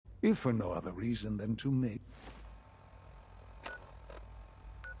if for no other reason than to make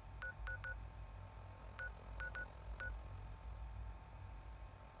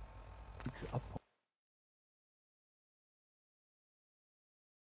a point.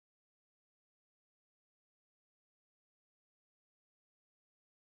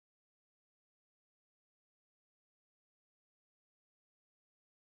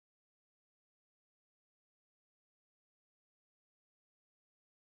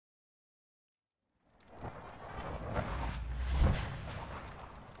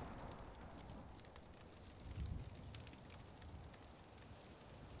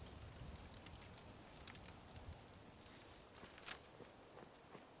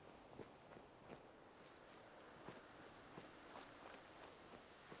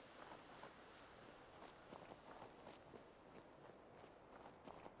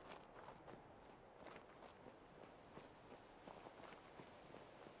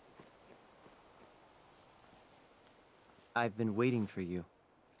 I've been waiting for you.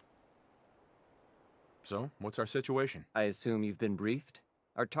 So, what's our situation? I assume you've been briefed?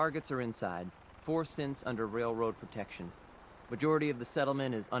 Our targets are inside. 4 synths under railroad protection. Majority of the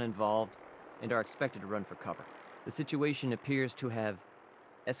settlement is uninvolved and are expected to run for cover. The situation appears to have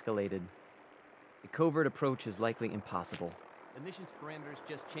escalated. A covert approach is likely impossible. The mission's parameters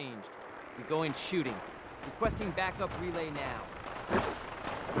just changed. We're going shooting. Requesting backup relay now.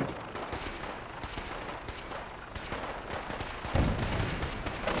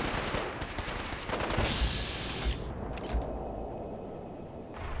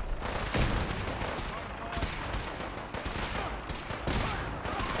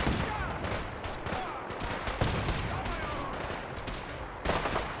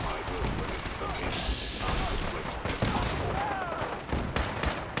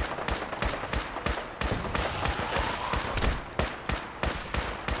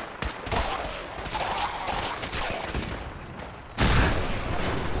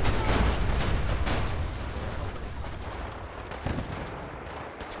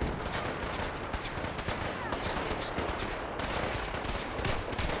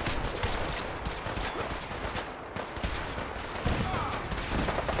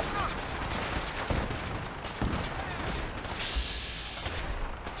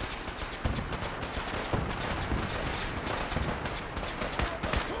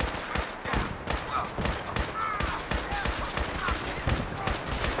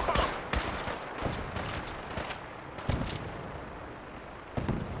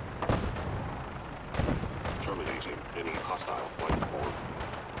 Any hostile flight forward.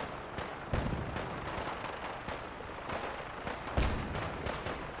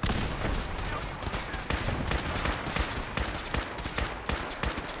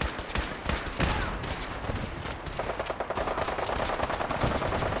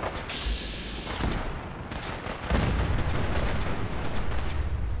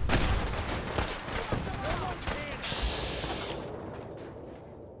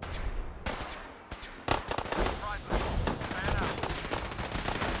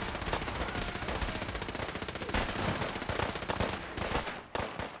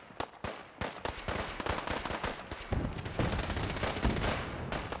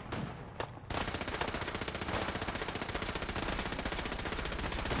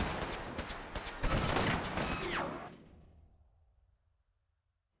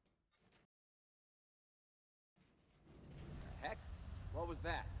 What was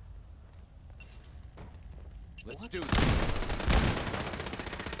that? Let's do this.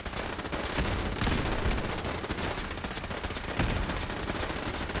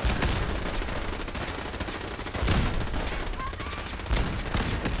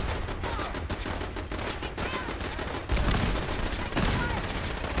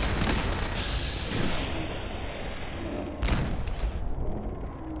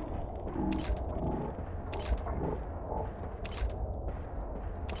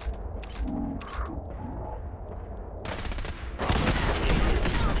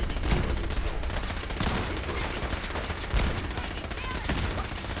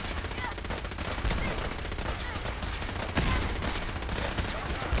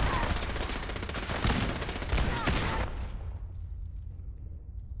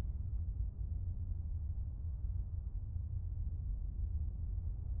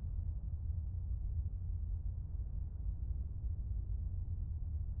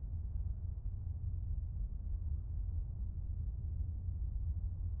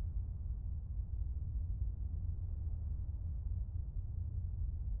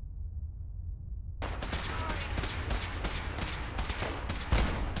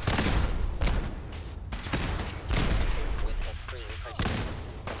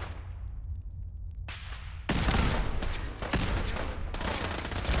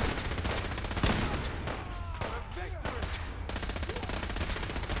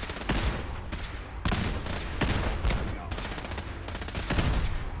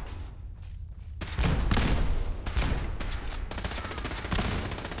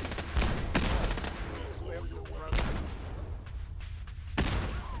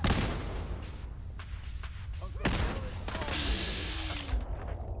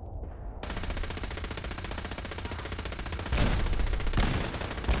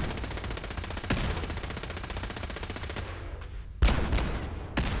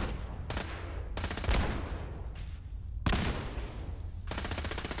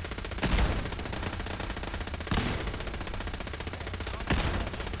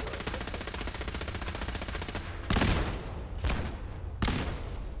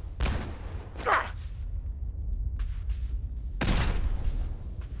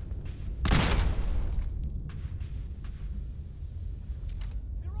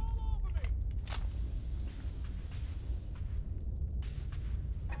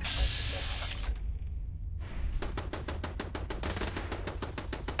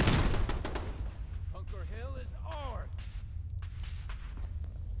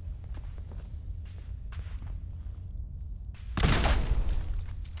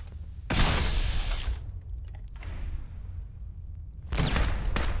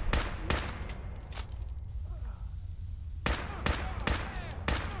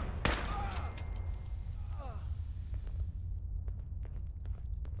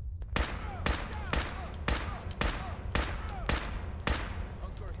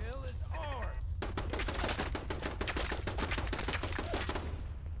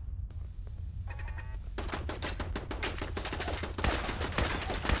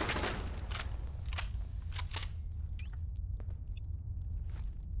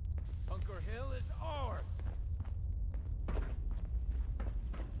 kill is ours!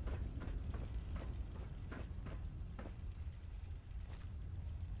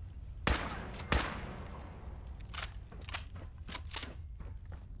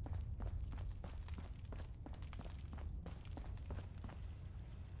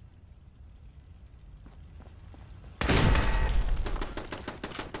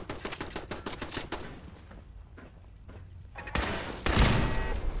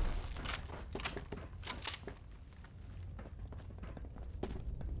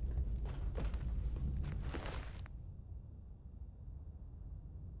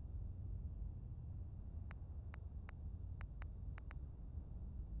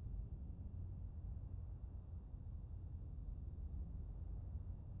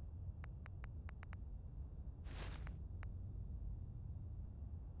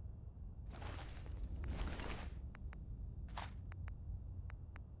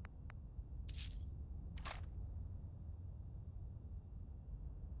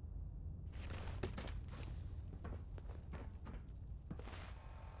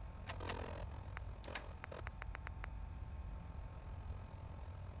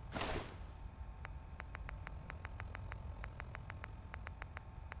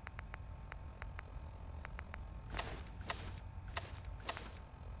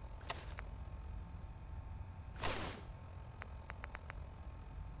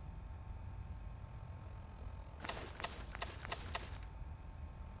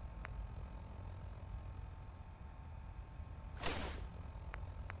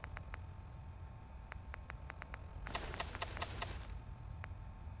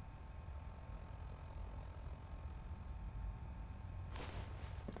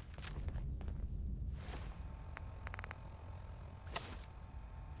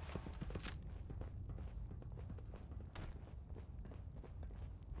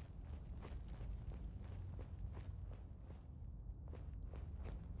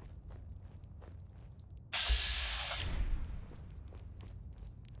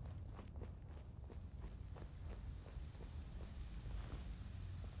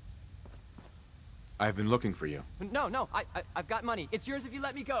 I've been looking for you. No, I've got money. It's yours if you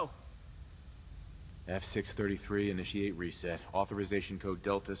let me go. F633, initiate reset. Authorization code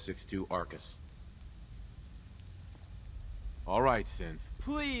Delta 62 Arcus. All right, Synth.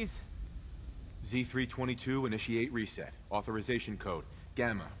 Please. Z322, initiate reset. Authorization code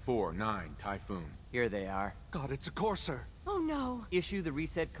Gamma 49 Typhoon. Here they are. God, it's a Corsair. Oh no. Issue the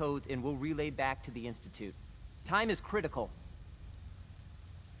reset codes and we'll relay back to the Institute. Time is critical.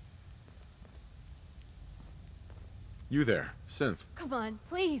 You there, Synth. Come on,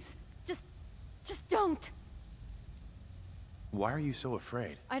 please. Just don't. Why are you so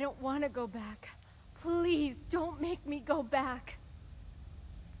afraid? I don't want to go back. Please, don't make me go back.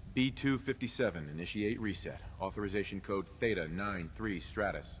 B257, initiate reset. Authorization code Theta 93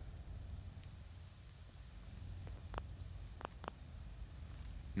 Stratus.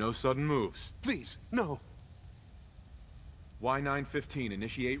 No sudden moves. Please, no. Y915,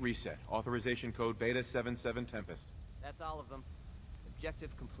 initiate reset. Authorization code Beta 77 Tempest. That's all of them.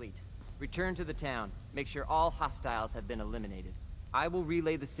 Objective complete. Return to the town. Make sure all hostiles have been eliminated. I will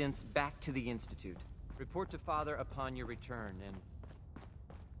relay the synths back to the Institute. Report to Father upon your return, and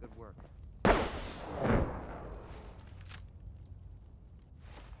good work.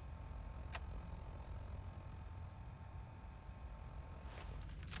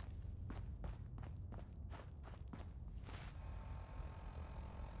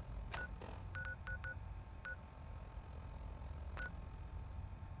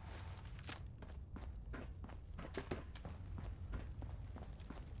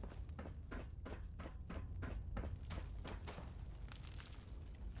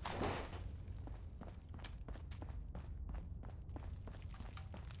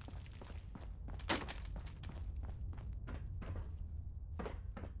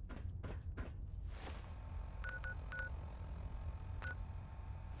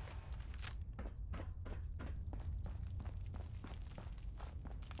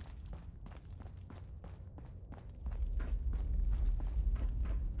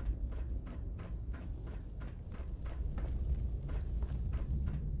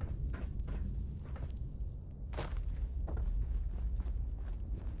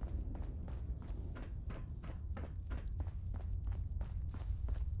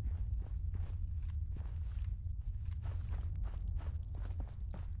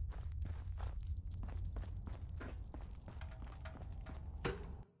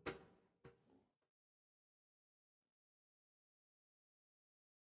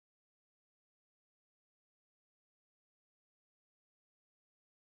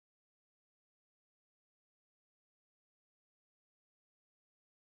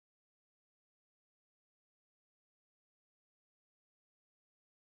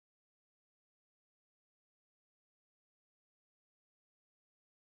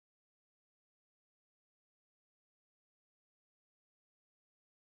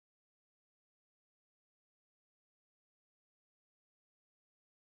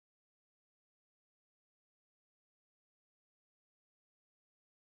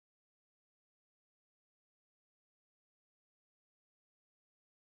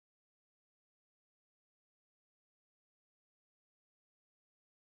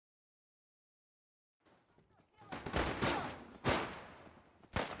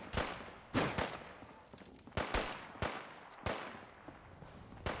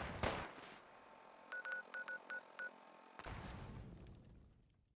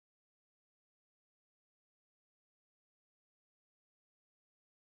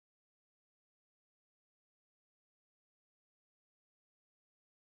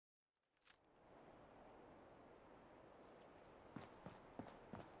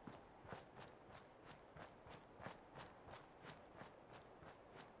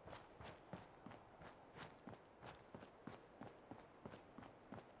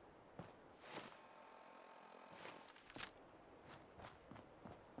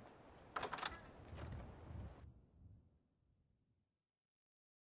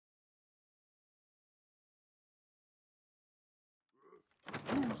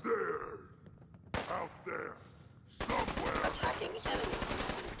 He's there! Out there! Somewhere! Attacking enemy.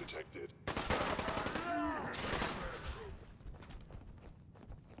 Detected.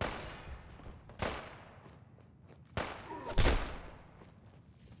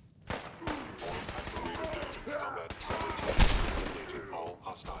 Combat eliminating all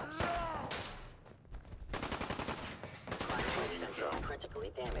hostiles. Primary sensor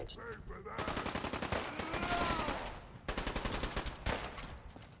critically damaged. Pay for that!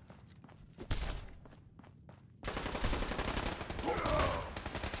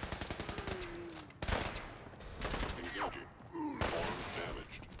 Engaging. Arm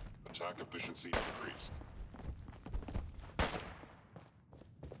damaged. Attack efficiency increased.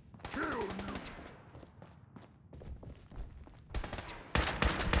 Kill you!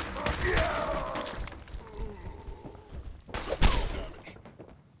 Damage.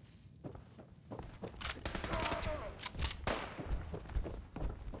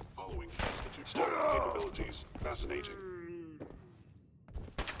 Following Institute stealth capabilities. Fascinating.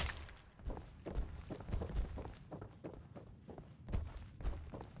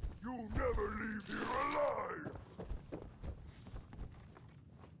 You'll never leave here alive!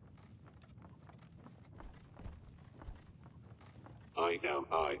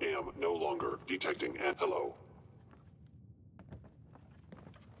 I am no longer detecting an hello.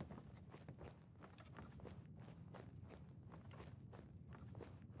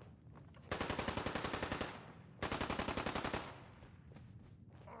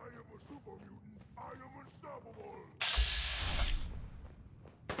 I am a super mutant. I am unstoppable.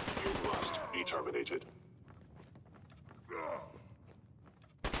 You must be terminated.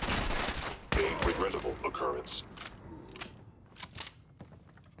 A regrettable occurrence.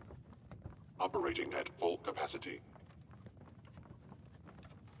 Operating at full capacity.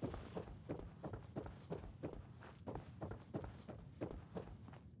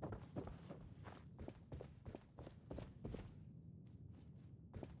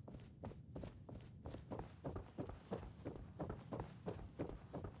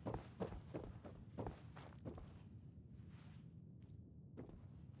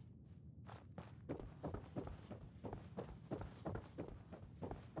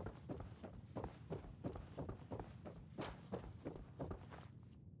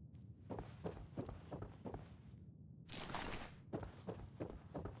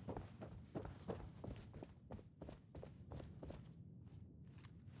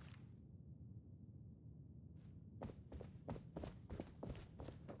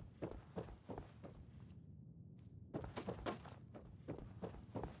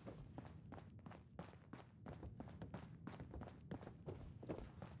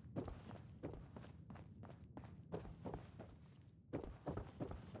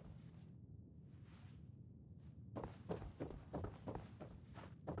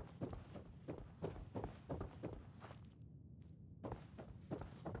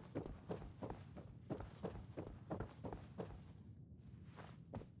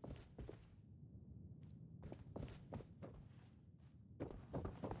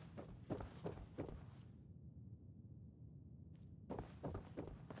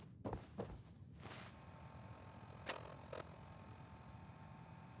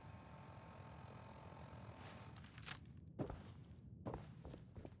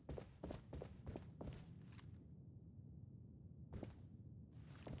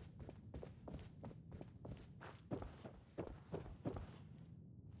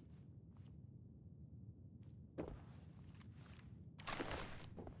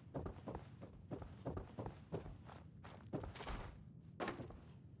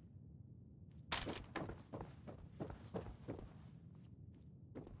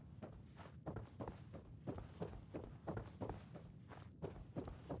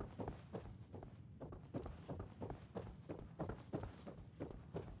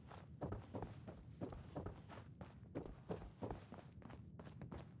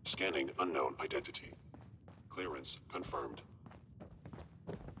 Scanning unknown identity. Clearance confirmed.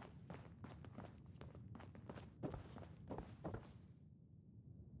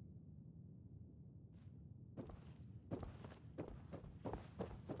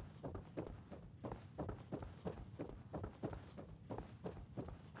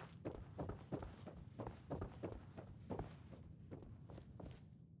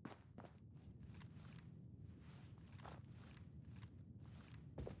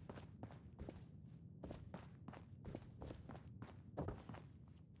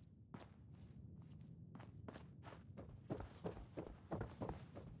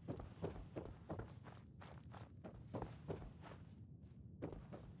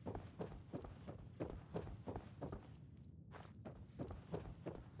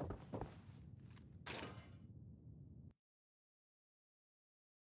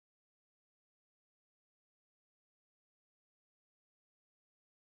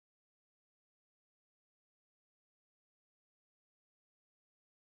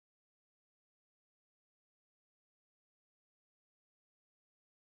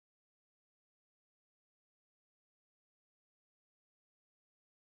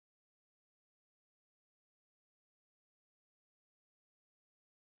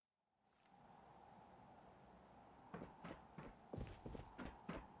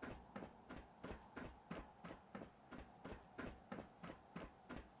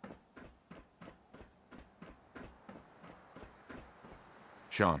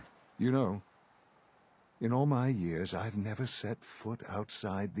 Sean. You know, in all my years, I've never set foot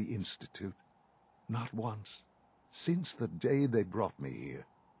outside the Institute. Not once. Since the day they brought me here.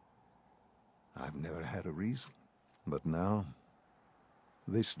 I've never had a reason. But now,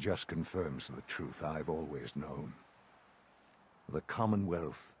 this just confirms the truth I've always known. The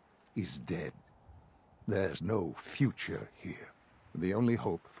Commonwealth is dead. There's no future here. The only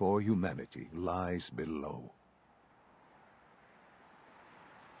hope for humanity lies below.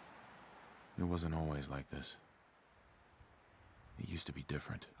 It wasn't always like this. It used to be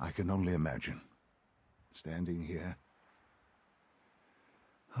different. I can only imagine. Standing here,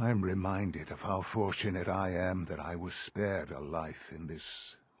 I'm reminded of how fortunate I am that I was spared a life in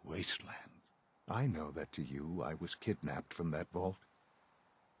this wasteland. I know that to you, I was kidnapped from that vault.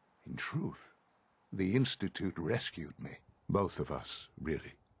 In truth, the Institute rescued me. Both of us,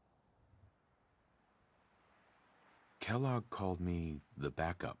 really. Kellogg called me the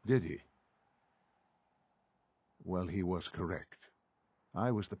backup. Did he? Well, he was correct.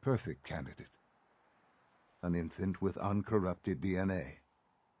 I was the perfect candidate. An infant with uncorrupted DNA.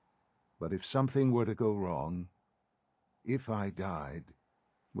 But if something were to go wrong, if I died,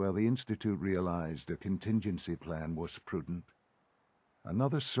 well, the Institute realized a contingency plan was prudent.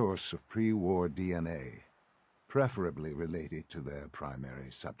 Another source of pre-war DNA, preferably related to their primary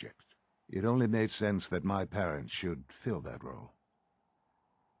subject. It only made sense that my parents should fill that role.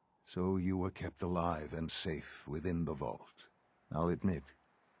 So you were kept alive and safe within the vault. I'll admit,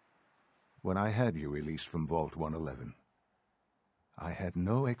 when I had you released from Vault 111, I had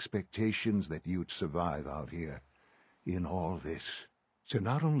no expectations that you'd survive out here in all this. To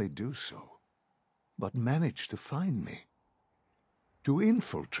not only do so, but manage to find me. To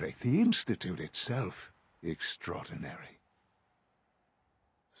infiltrate the Institute itself. Extraordinary.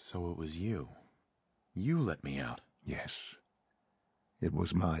 So it was you. You let me out. Yes. It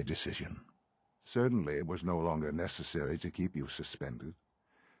was my decision. Certainly it was no longer necessary to keep you suspended.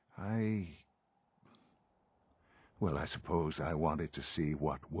 Well, I suppose I wanted to see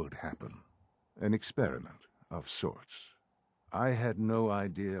what would happen. An experiment of sorts. I had no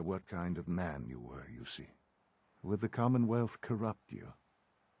idea what kind of man you were, you see. Would the Commonwealth corrupt you,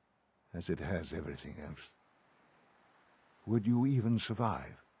 as it has everything else? Would you even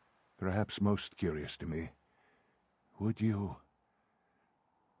survive? Perhaps most curious to me, would you,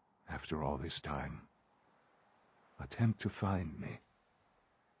 after all this time, attempt to find me?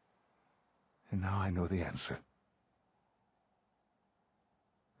 And now I know the answer.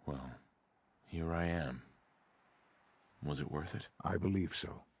 Well, here I am. Was it worth it? I believe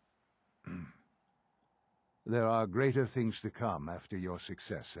so. There are greater things to come after your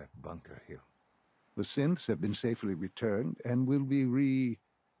success at Bunker Hill. The synths have been safely returned and will be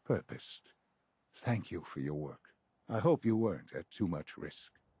repurposed. Thank you for your work. I hope you weren't at too much risk.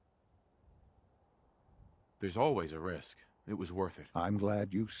 There's always a risk. It was worth it. I'm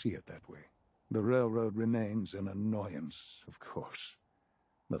glad you see it that way. The railroad remains an annoyance, of course.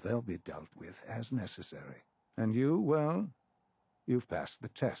 But they'll be dealt with as necessary. And you, well, you've passed the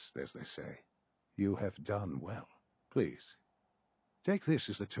test, as they say. You have done well. Please, take this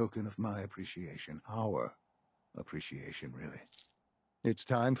as a token of my appreciation. Our appreciation, really. It's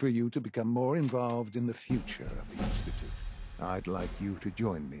time for you to become more involved in the future of the Institute. I'd like you to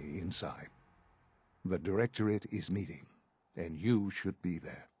join me inside. The Directorate is meeting, and you should be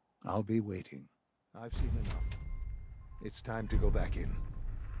there. I'll be waiting. I've seen enough. It's time to go back in.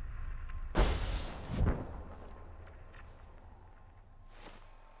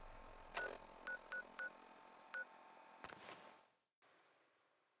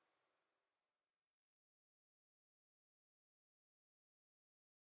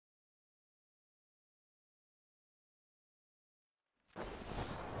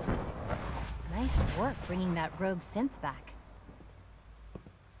 Nice work bringing that rogue synth back.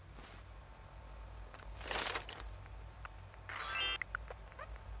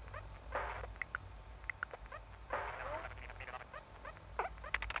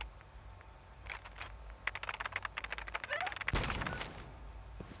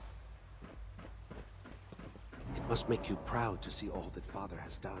 It must make you proud to see all that Father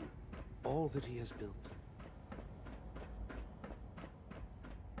has done, all that he has built.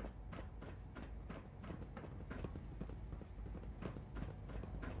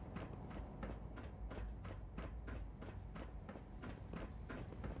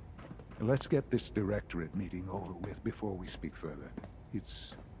 Let's get this Directorate meeting over with before we speak further.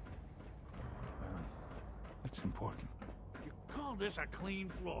 It's important. You call this a clean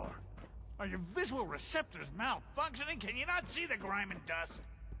floor? Are your visual receptors malfunctioning? Can you not see the grime and dust?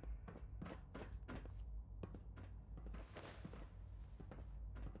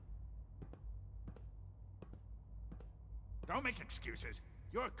 don't make excuses.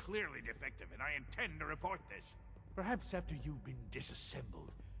 You're clearly defective, and I intend to report this. Perhaps after you've been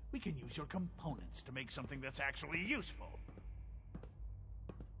disassembled, we can use your components to make something that's actually useful.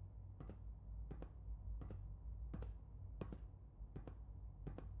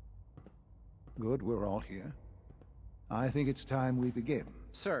 Good, we're all here. I think it's time we begin.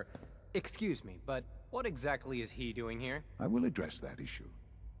 Sir, excuse me, but what exactly is he doing here? I will address that issue.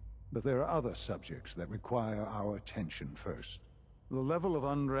 But there are other subjects that require our attention first. The level of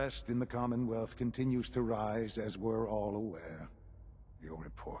unrest in the Commonwealth continues to rise, as we're all aware. Your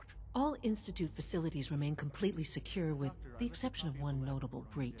report. All Institute facilities remain completely secure with the exception of one notable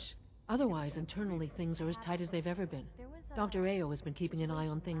breach. Otherwise, internally, things are as tight as they've ever been. Dr. Ayo has been keeping an eye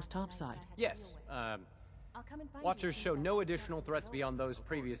on things topside. Yes, Watchers show no additional threats beyond those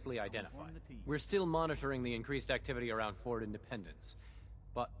previously identified. We're still monitoring the increased activity around Fort Independence,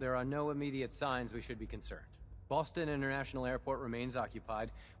 but there are no immediate signs we should be concerned. Boston International Airport remains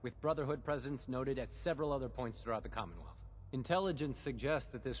occupied, with Brotherhood presence noted at several other points throughout the Commonwealth. Intelligence suggests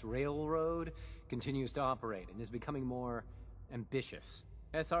that this railroad continues to operate and is becoming more ambitious.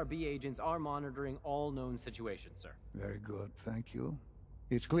 SRB agents are monitoring all known situations, sir. Very good, thank you.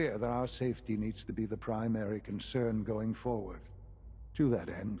 It's clear that our safety needs to be the primary concern going forward. To that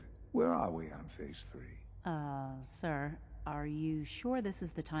end, where are we on Phase 3? Sir, are you sure this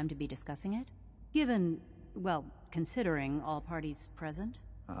is the time to be discussing it? Given, well, considering all parties present?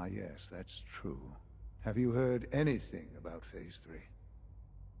 Ah, yes, that's true. Have you heard anything about Phase 3?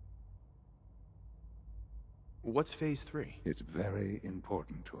 What's Phase 3? It's very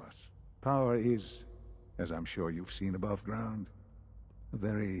important to us. Power is, as I'm sure you've seen above ground, a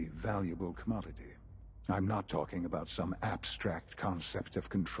very valuable commodity. I'm not talking about some abstract concept of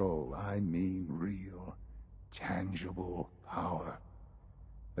control. I mean real, tangible power.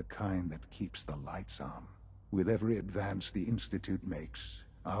 The kind that keeps the lights on. With every advance the Institute makes,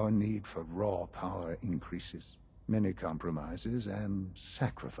 our need for raw power increases. Many compromises and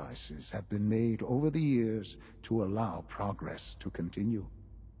sacrifices have been made over the years to allow progress to continue.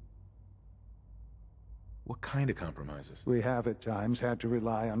 What kind of compromises? We have at times had to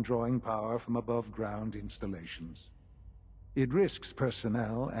rely on drawing power from above-ground installations. It risks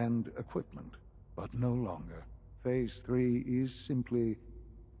personnel and equipment, but no longer. Phase 3 is simply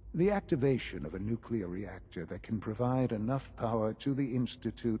the activation of a nuclear reactor that can provide enough power to the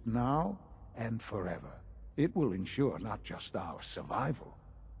Institute now and forever. It will ensure not just our survival,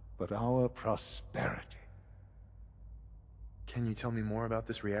 but our prosperity. Can you tell me more about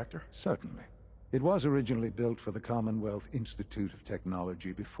this reactor? Certainly. It was originally built for the Commonwealth Institute of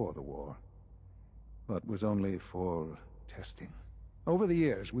Technology before the war, but was only for testing. Over the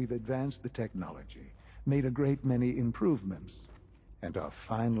years, we've advanced the technology, made a great many improvements, and are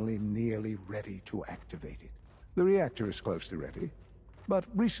finally nearly ready to activate it. The reactor is close to ready, but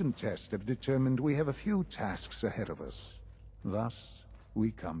recent tests have determined we have a few tasks ahead of us. Thus,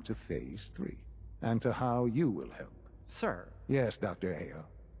 we come to Phase 3, and to how you will help. Sir? Yes, Dr. Ayo.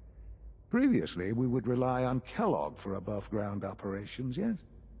 Previously, we would rely on Kellogg for above-ground operations, yes?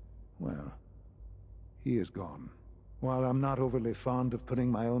 Well, he is gone. While I'm not overly fond of putting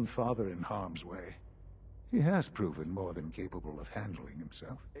my own father in harm's way, he has proven more than capable of handling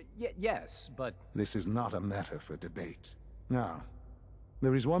himself. Yes, but... This is not a matter for debate. Now,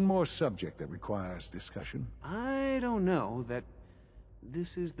 there is one more subject that requires discussion. I don't know that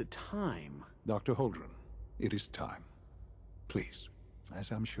this is the time. Dr. Holdren, it is time. Please.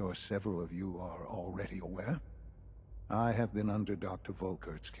 As I'm sure several of you are already aware, I have been under Dr.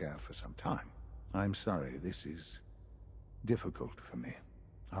 Volkert's care for some time. I'm sorry, this is difficult for me.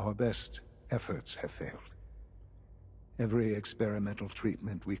 Our best efforts have failed. Every experimental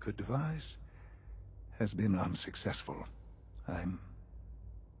treatment we could devise has been unsuccessful. I'm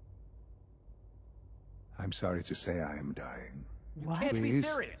sorry to say I am dying. You can't be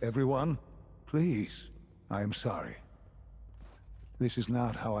serious. Everyone, please. I am sorry. This is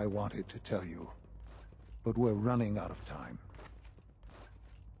not how I wanted to tell you, but we're running out of time.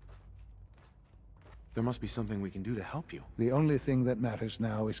 There must be something we can do to help you. The only thing that matters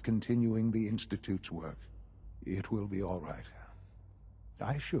now is continuing the Institute's work. It will be all right.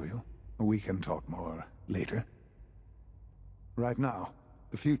 I assure you, we can talk more later. Right now,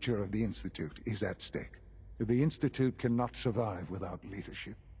 the future of the Institute is at stake. The Institute cannot survive without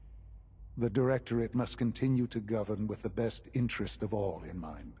leadership. The Directorate must continue to govern with the best interest of all in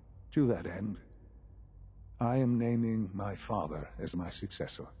mind. To that end, I am naming my father as my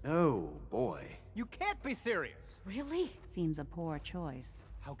successor. Oh, boy. You can't be serious! Really? Seems a poor choice.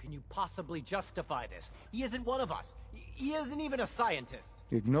 How can you possibly justify this? He isn't one of us. He isn't even a scientist.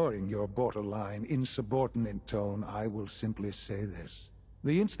 Ignoring your borderline, insubordinate tone, I will simply say this.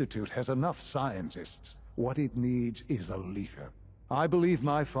 The Institute has enough scientists. What it needs is a leader. I believe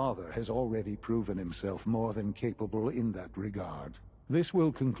my father has already proven himself more than capable in that regard. This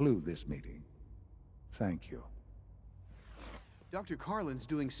will conclude this meeting. Thank you. Dr. Carlin's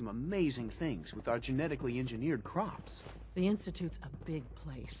doing some amazing things with our genetically engineered crops. The Institute's a big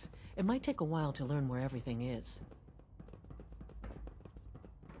place. It might take a while to learn where everything is.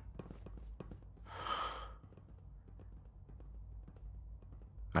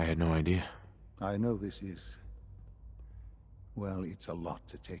 I had no idea. I know this is... well, it's a lot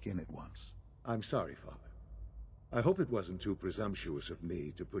to take in at once. I'm sorry, Father. I hope it wasn't too presumptuous of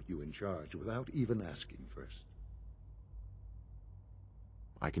me to put you in charge without even asking first.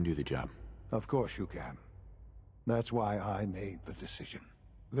 I can do the job. Of course you can. That's why I made the decision.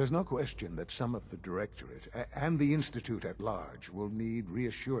 There's no question that some of the Directorate and the Institute at large will need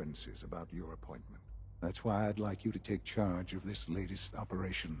reassurances about your appointment. That's why I'd like you to take charge of this latest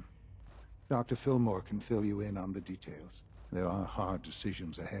operation. Dr. Fillmore can fill you in on the details. There are hard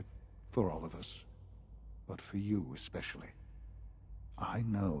decisions ahead, for all of us. But for you especially. I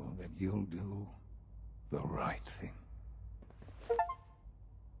know that you'll do the right thing.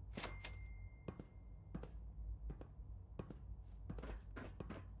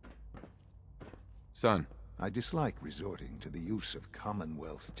 Son. I dislike resorting to the use of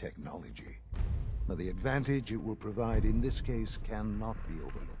Commonwealth technology, but the advantage it will provide in this case cannot be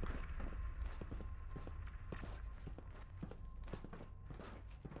overlooked.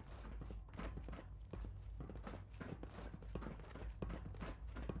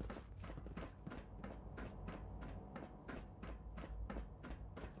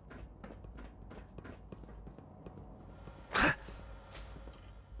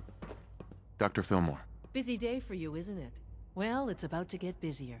 Dr. Fillmore. Busy day for you, isn't it? Well, it's about to get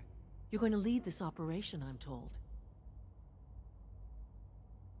busier. You're going to lead this operation, I'm told.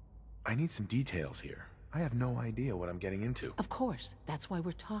 I need some details here. I have no idea what I'm getting into. Of course. That's why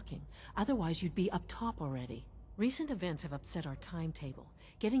we're talking. Otherwise, you'd be up top already. Recent events have upset our timetable.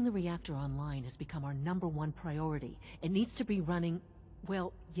 Getting the reactor online has become our #1 priority. It needs to be running,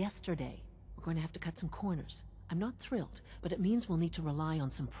 well, yesterday. We're going to have to cut some corners. I'm not thrilled, but it means we'll need to rely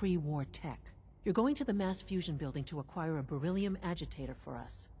on some pre-war tech. You're going to the mass fusion building to acquire a beryllium agitator for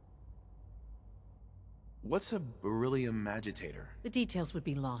us. What's a beryllium agitator? The details would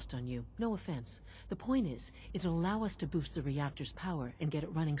be lost on you. No offense. The point is, it'll allow us to boost the reactor's power and get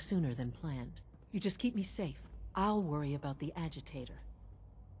it running sooner than planned. You just keep me safe. I'll worry about the agitator.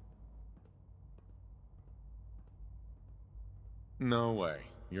 No way.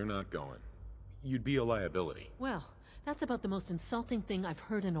 You're not going. You'd be a liability. Well, that's about the most insulting thing I've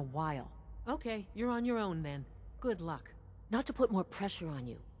heard in a while. Okay, you're on your own then. Good luck. Not to put more pressure on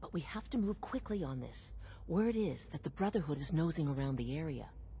you, but we have to move quickly on this. Word is that the Brotherhood is nosing around the area.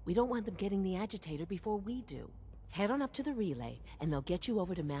 We don't want them getting the agitator before we do. Head on up to the relay, and they'll get you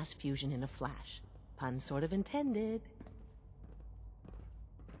over to mass fusion in a flash. Pun sort of intended.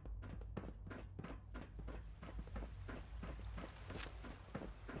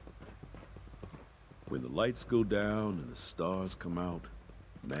 When the lights go down and the stars come out,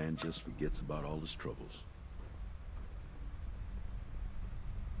 man just forgets about all his troubles.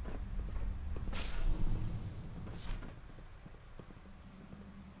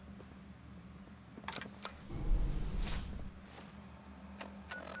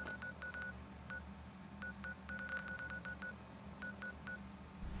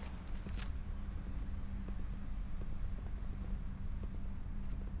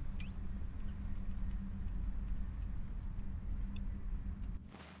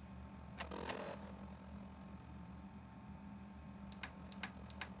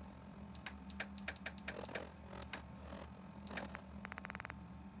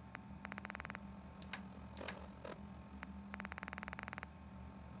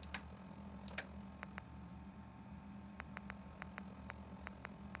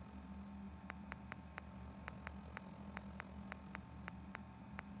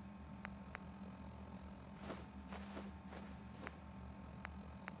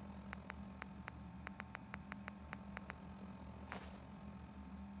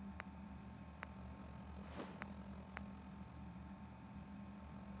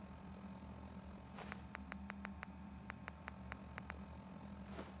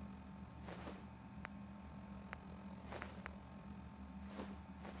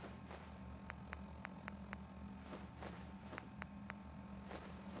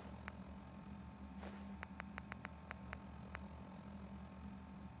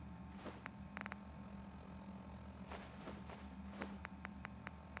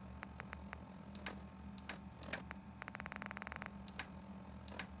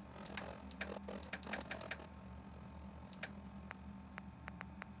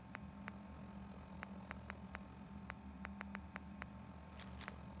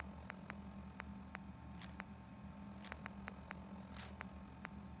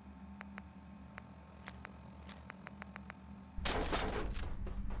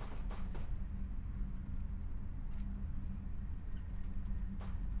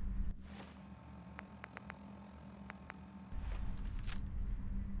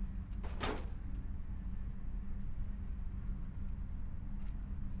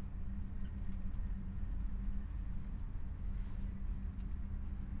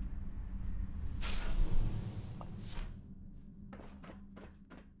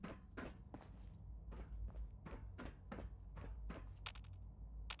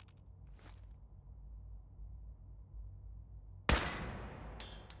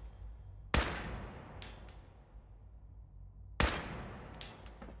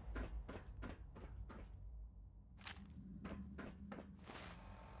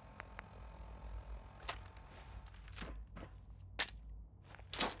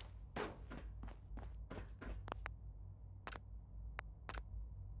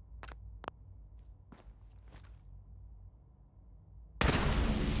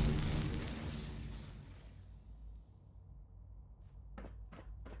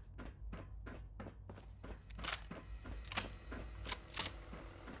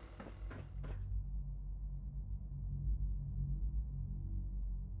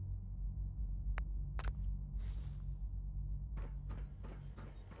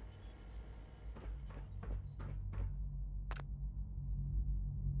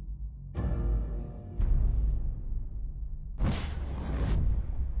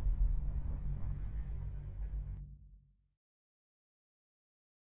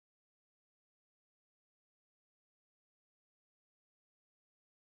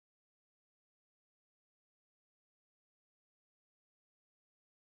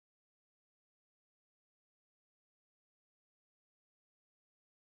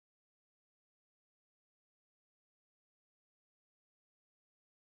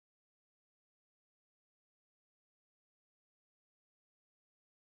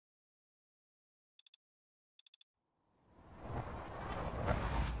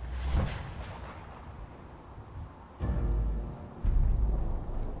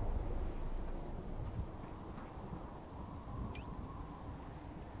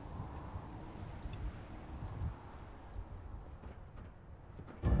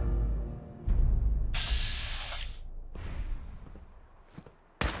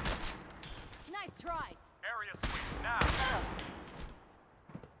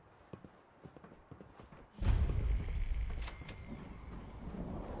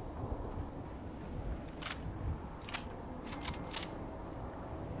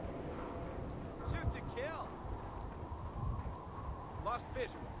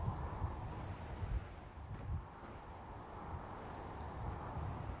 visual.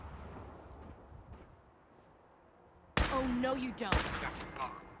 Oh, no you don't.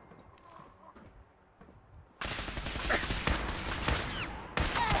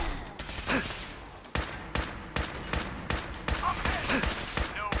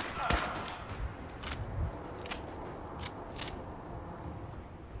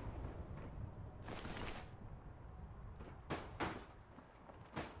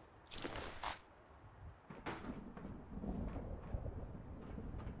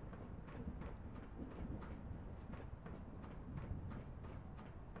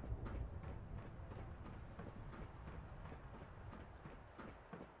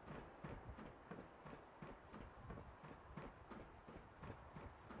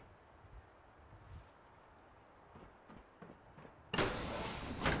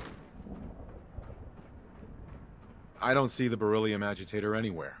 I don't see the beryllium agitator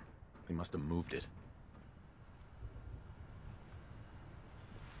anywhere. They must have moved it.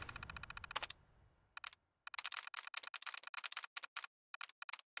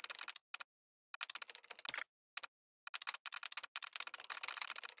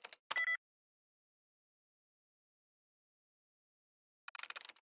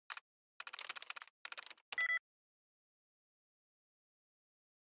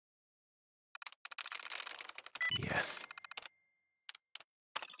 Yes.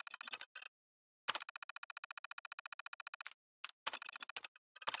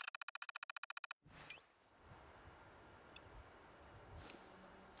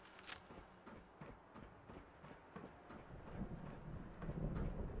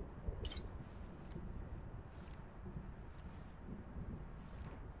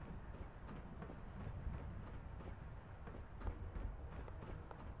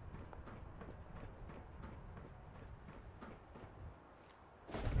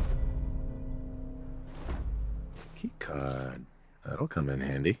 Key card. That'll come in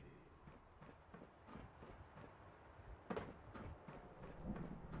handy.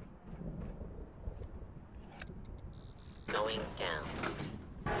 Going down.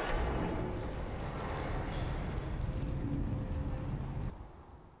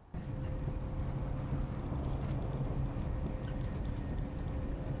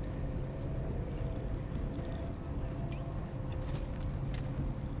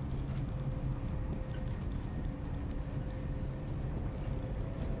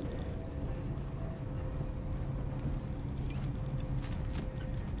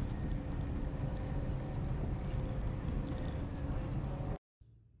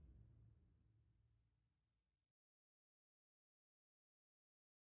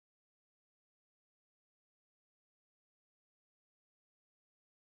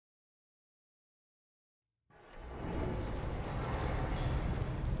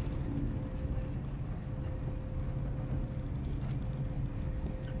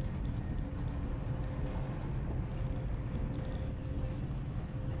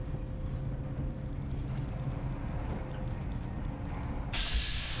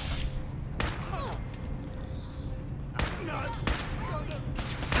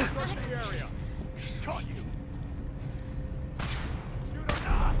 Search the area. Caught you. Shoot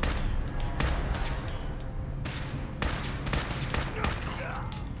him.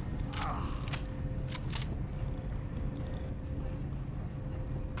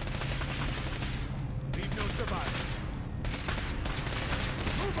 Leave no survivors.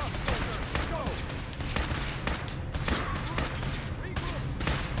 Move up, soldier. Go.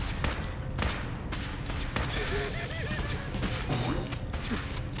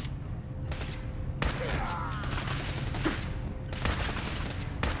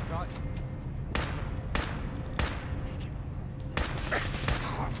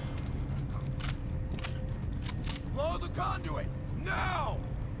 Blow the conduit! Now!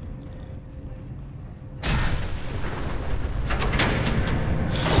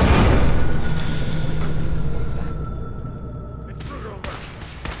 What's that? Intruder alert!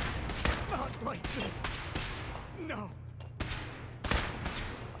 Not like this! No!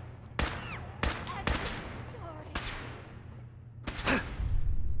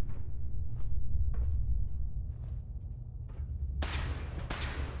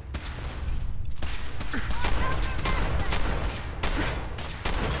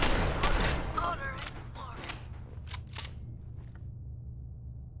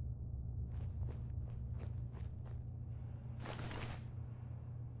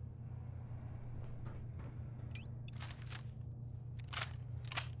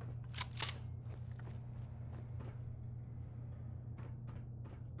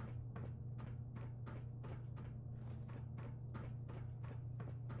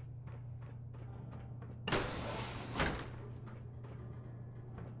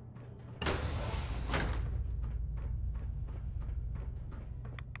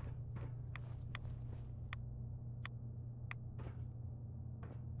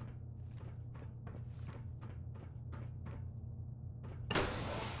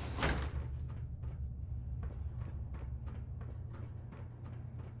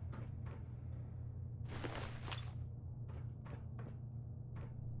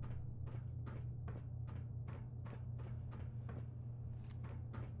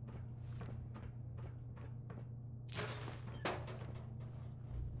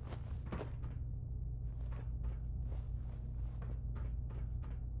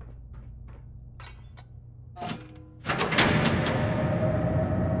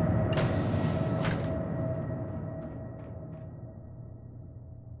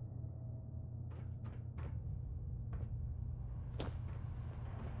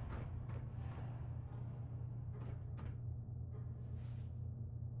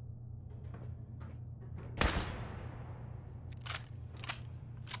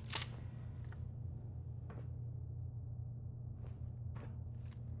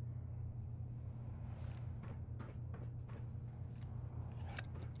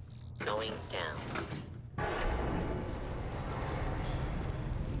 Being down.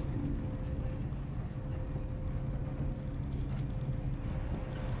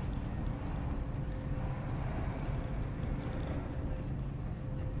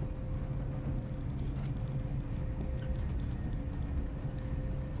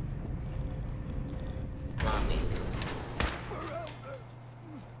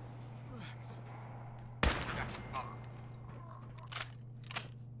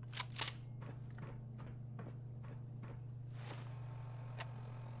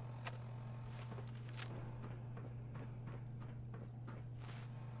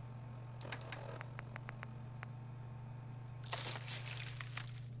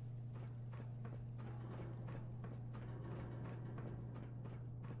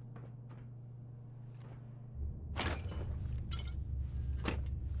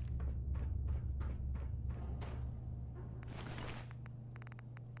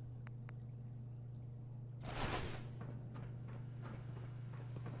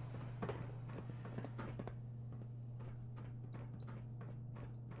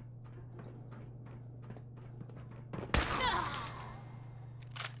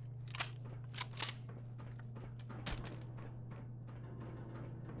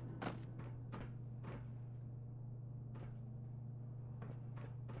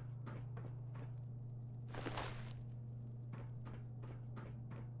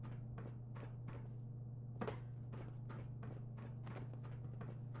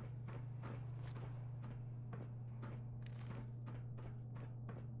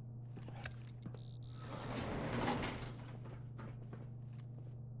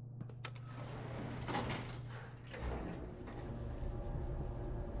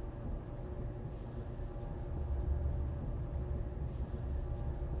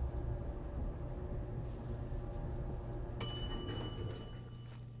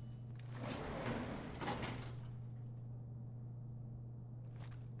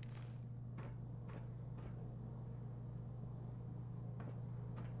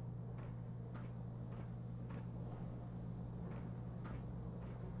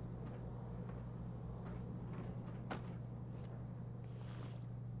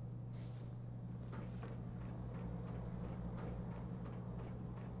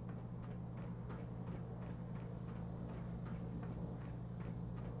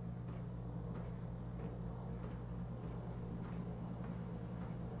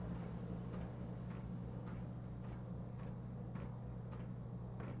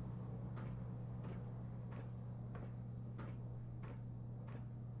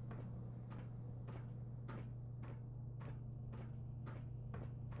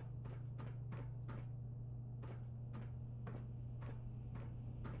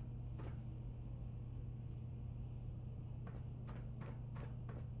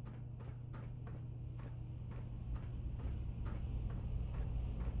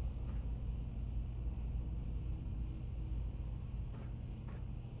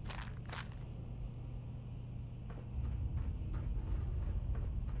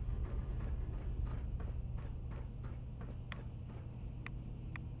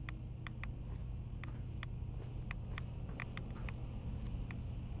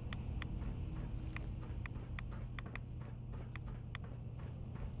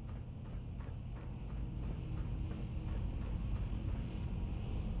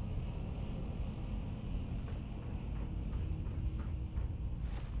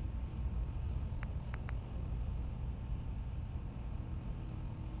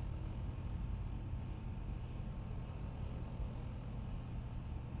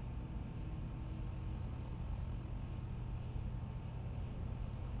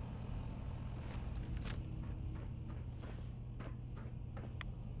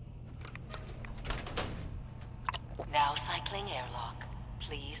 Now cycling airlock.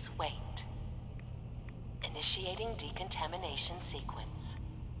 Please wait. Initiating decontamination sequence.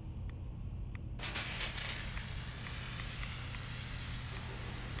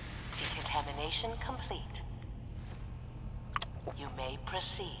 Decontamination complete. You may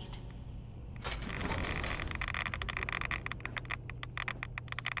proceed.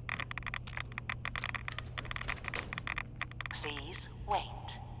 Please wait.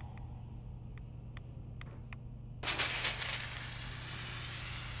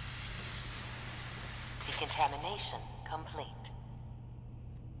 Decontamination complete.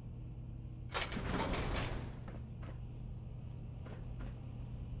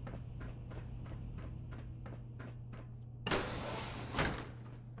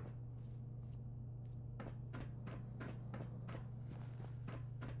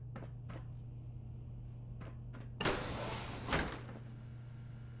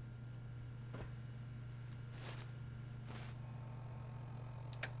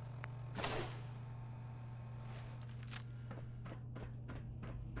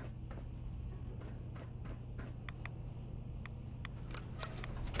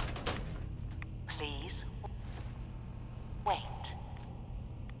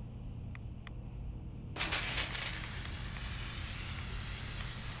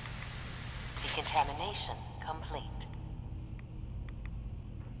 Decontamination complete.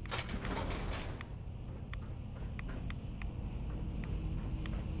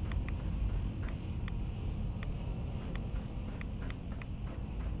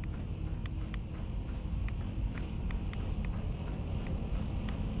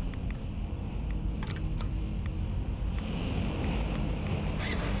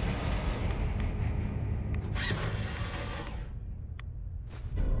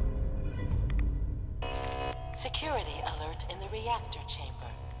 Security alert in the reactor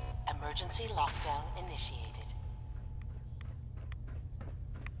chamber. Emergency lockdown initiated.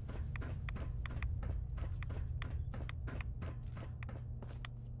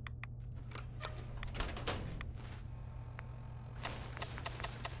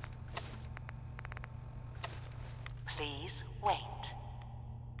 Please wait.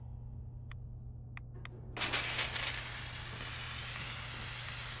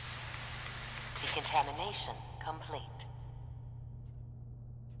 Decontamination complete.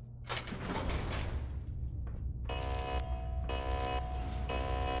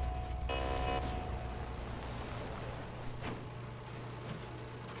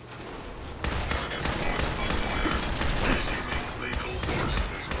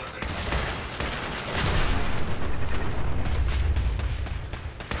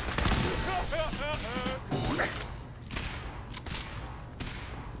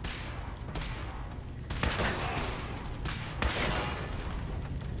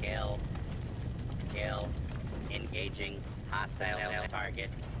 Engaging hostile target.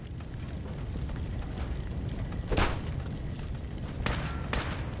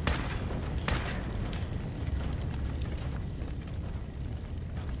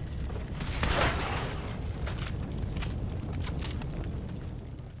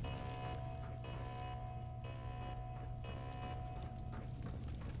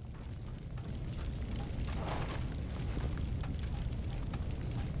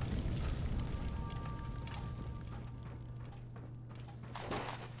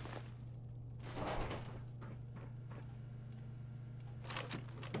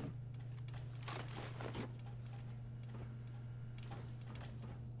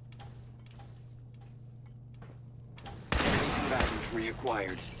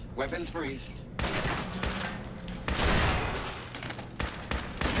 Reacquired. Weapons free.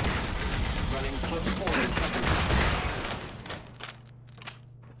 Running close quarters.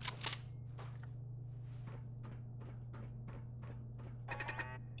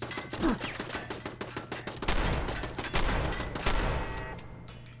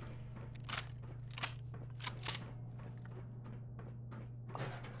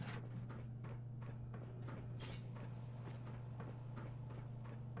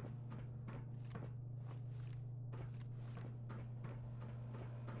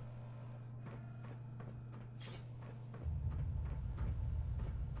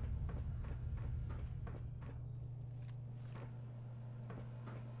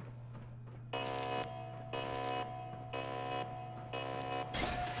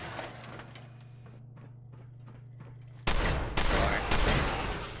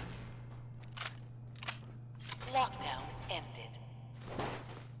 Lockdown ended.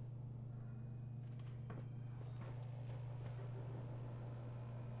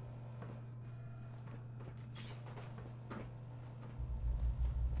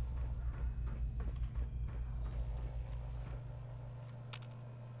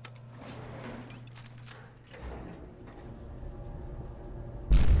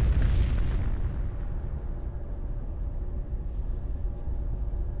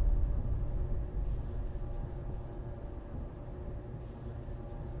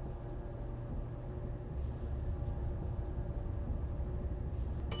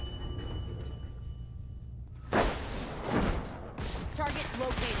 Target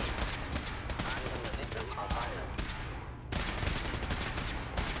located. I am the victim of violence.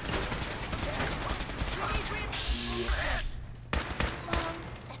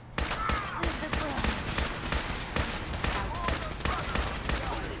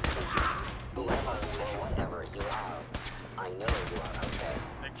 Whoever or whatever you are, I know you are okay.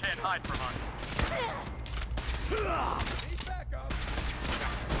 They can't hide from us. Need backup.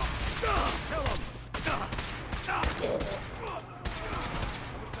 Kill him.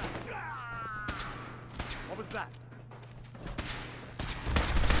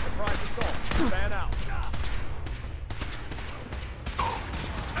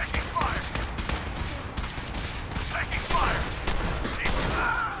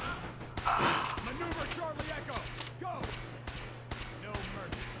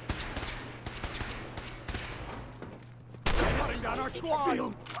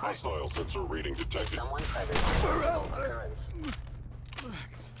 detected. Hostile sensor reading detected. Someone present on the occurrence.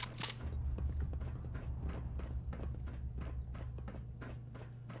 Relax.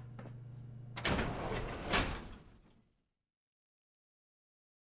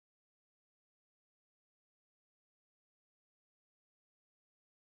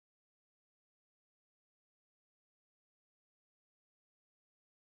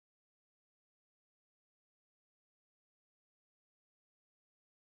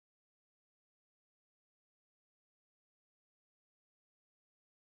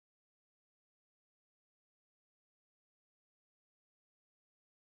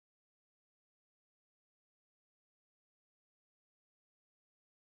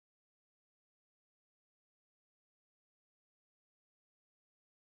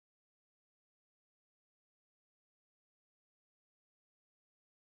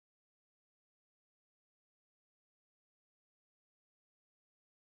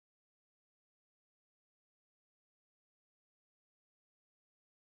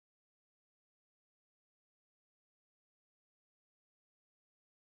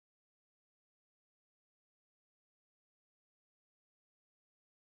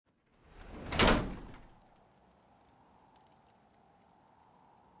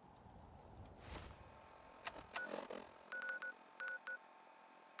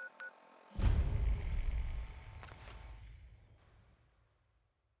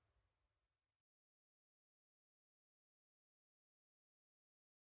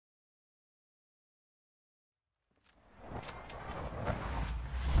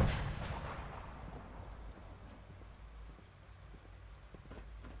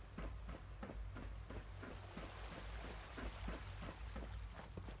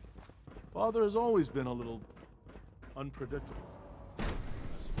 Father has always been a little unpredictable. I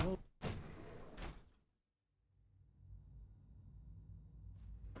suppose.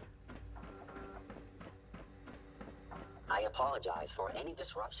 I apologize for any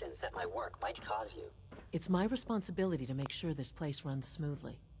disruptions that my work might cause you. It's my responsibility to make sure this place runs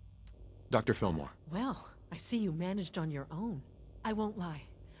smoothly. Dr. Fillmore. Well, I see you managed on your own. I won't lie.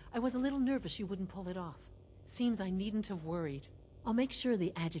 I was a little nervous you wouldn't pull it off. Seems I needn't have worried. I'll make sure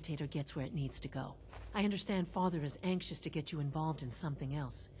the agitator gets where it needs to go. I understand Father is anxious to get you involved in something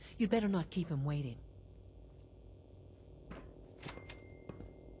else. You'd better not keep him waiting.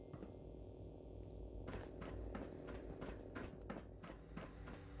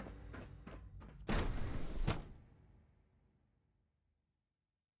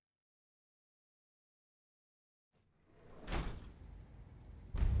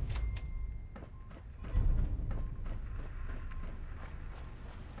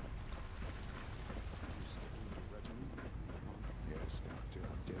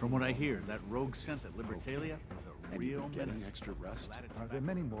 From what I hear, that rogue scent at Libertalia was a real menace. Extra rest? Are there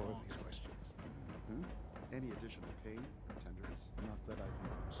many more of these questions? Any additional pain or tenderness? Not that I've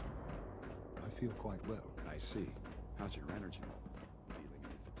noticed. I feel quite well. I see. How's your energy level? Feeling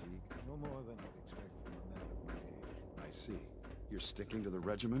any fatigue? No more than I'd expect from a man of my age. I see. You're sticking to the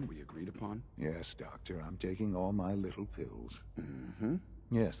regimen we agreed upon? Yes, Doctor. I'm taking all my little pills. Mm-hmm.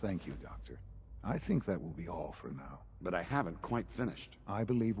 Yes, thank you, Doctor. I think that will be all for now. But I haven't quite finished. I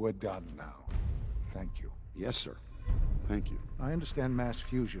believe we're done now. Thank you. Yes, sir. Thank you. I understand mass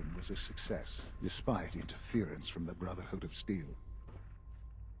fusion was a success, despite interference from the Brotherhood of Steel.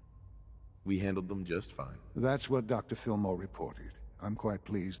 We handled them just fine. That's what Dr. Fillmore reported. I'm quite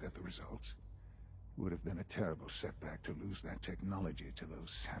pleased at the results. Would have been a terrible setback to lose that technology to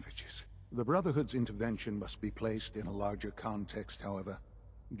those savages. The Brotherhood's intervention must be placed in a larger context, however,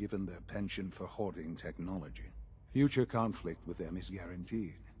 given their penchant for hoarding technology. Future conflict with them is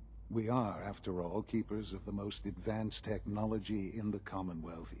guaranteed. We are, after all, keepers of the most advanced technology in the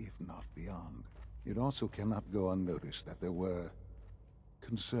Commonwealth, if not beyond. It also cannot go unnoticed that there were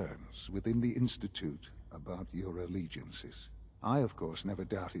concerns within the Institute about your allegiances. I, of course, never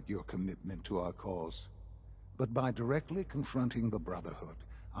doubted your commitment to our cause. But by directly confronting the Brotherhood,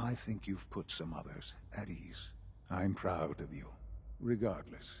 I think you've put some others at ease. I'm proud of you.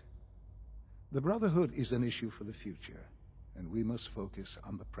 Regardless, the Brotherhood is an issue for the future, and we must focus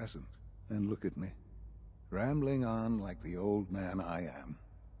on the present. And look at me, rambling on like the old man I am.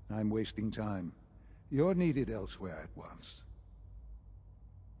 I'm wasting time. You're needed elsewhere at once.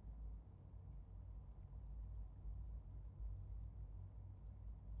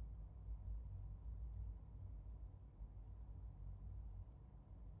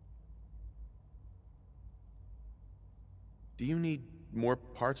 Do you need more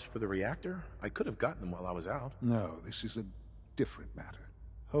parts for the reactor? I could have gotten them while I was out. No, this is a different matter.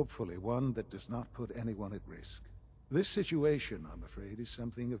 Hopefully one that does not put anyone at risk. This situation, I'm afraid, is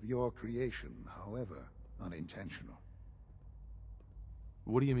something of your creation, however unintentional.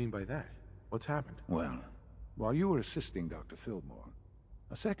 What do you mean by that? What's happened? Well, while you were assisting Dr. Fillmore,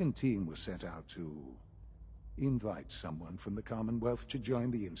 a second team was sent out to invite someone from the Commonwealth to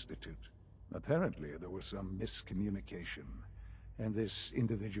join the Institute. Apparently, there was some miscommunication, and this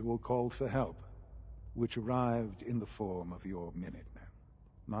individual called for help, which arrived in the form of your Minutemen.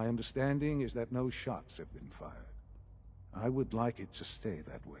 My understanding is that no shots have been fired. I would like it to stay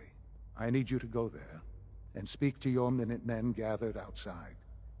that way. I need you to go there and speak to your Minutemen gathered outside.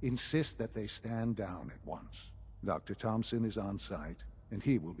 Insist that they stand down at once. Dr. Thompson is on site, and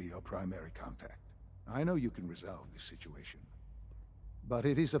he will be your primary contact. I know you can resolve this situation, but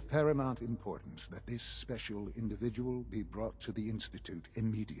it is of paramount importance that this special individual be brought to the Institute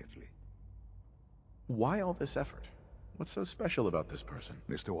immediately. Why all this effort? What's so special about this person?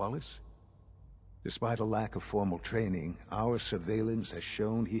 Mr. Wallace? Despite a lack of formal training, our surveillance has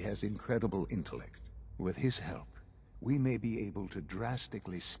shown he has incredible intellect. With his help, we may be able to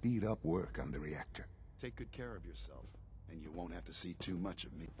drastically speed up work on the reactor. Take good care of yourself, and you won't have to see too much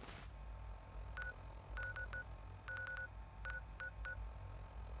of me.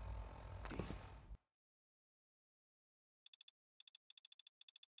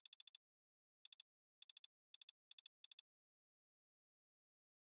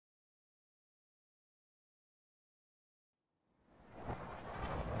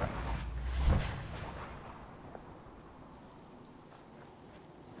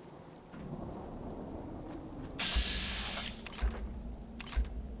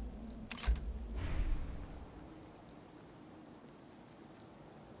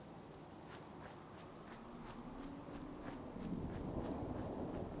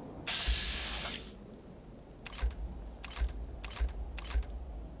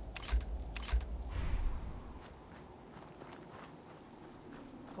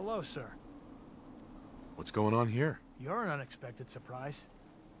 Hello, sir. What's going on here? You're an unexpected surprise.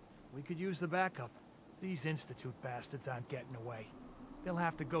 We could use the backup. These Institute bastards aren't getting away. They'll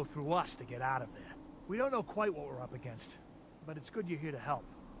have to go through us to get out of there. We don't know quite what we're up against, but it's good you're here to help.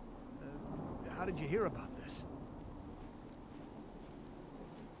 How did you hear about this?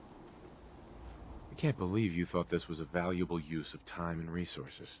 I can't believe you thought this was a valuable use of time and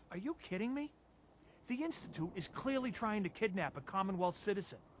resources. Are you kidding me? The Institute is clearly trying to kidnap a Commonwealth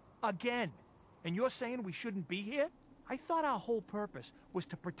citizen. Again. And you're saying we shouldn't be here? I thought our whole purpose was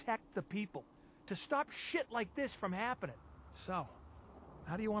to protect the people. To stop shit like this from happening. So,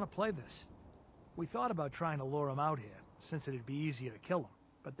 how do you want to play this? We thought about trying to lure him out here, since it'd be easier to kill him.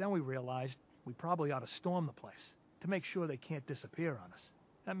 But then we realized we probably ought to storm the place, to make sure they can't disappear on us.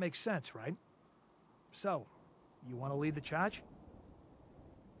 That makes sense, right? So, you want to lead the charge?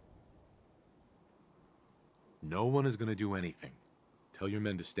 No one is going to do anything. Tell your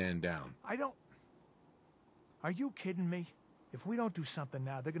men to stand down. Are you kidding me? If we don't do something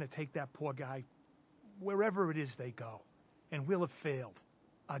now, they're going to take that poor guy wherever it is they go. And we'll have failed.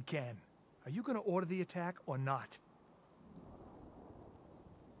 Again. Are you going to order the attack or not?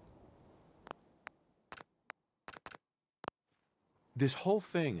 This whole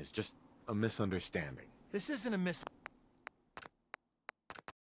thing is just a misunderstanding. This isn't a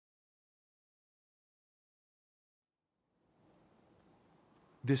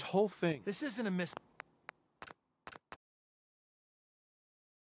This whole thing... This isn't a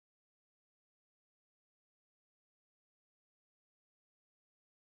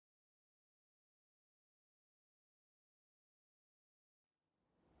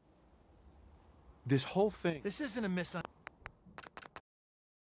This whole thing... This isn't a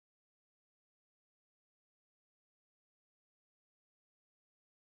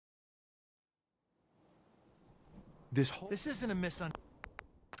This isn't a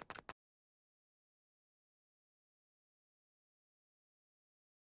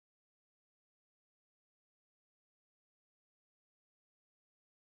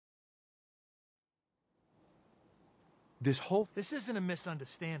This isn't a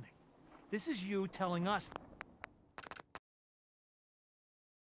misunderstanding. This is you telling us.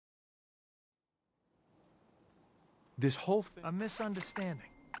 This whole thing... A misunderstanding.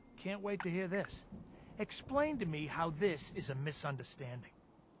 Can't wait to hear this. Explain to me how this is a misunderstanding.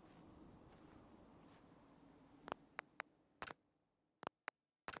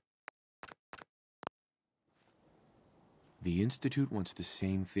 The Institute wants the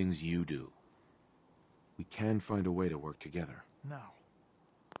same things you do. We can find a way to work together. No.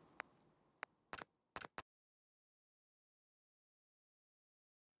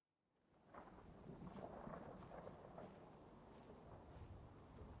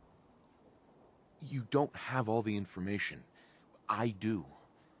 You don't have all the information. I do.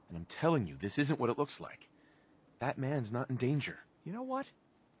 And I'm telling you, this isn't what it looks like. That man's not in danger. You know what?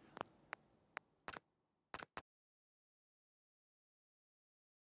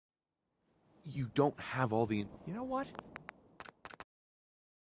 You don't have all the... You know what?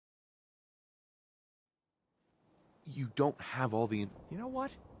 You don't have all the... You know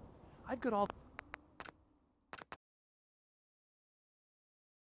what? I've got all...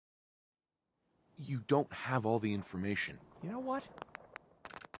 You don't have all the information. You know what?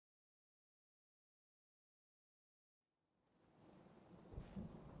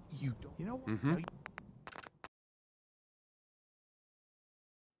 You don't... You know what? Mm-hmm.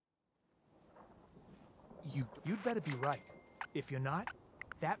 You'd better be right. If you're not,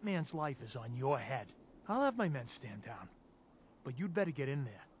 that man's life is on your head. I'll have my men stand down. But you'd better get in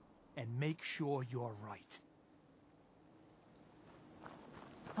there and make sure you're right.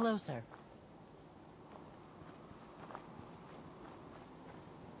 Hello, sir.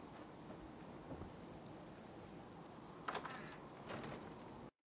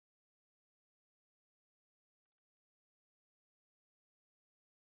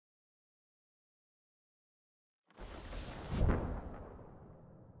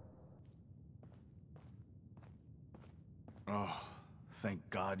 Oh, thank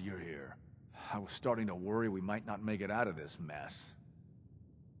God you're here. I was starting to worry we might not make it out of this mess.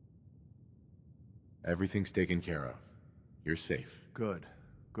 Everything's taken care of. You're safe. Good.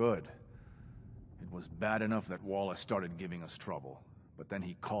 Good. It was bad enough that Wallace started giving us trouble, but then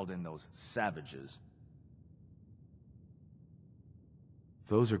he called in those savages.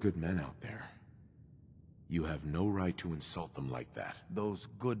 Those are good men out there. You have no right to insult them like that. Those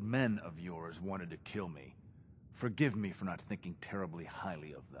good men of yours wanted to kill me. Forgive me for not thinking terribly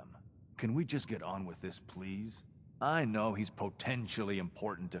highly of them. Can we just get on with this, please? I know he's potentially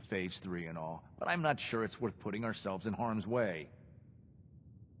important to Phase 3 and all, but I'm not sure it's worth putting ourselves in harm's way.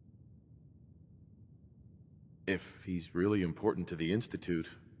 If he's really important to the Institute,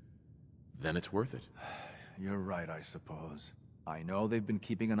 then it's worth it. You're right, I suppose. I know they've been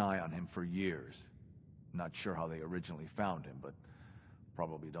keeping an eye on him for years. Not sure how they originally found him, but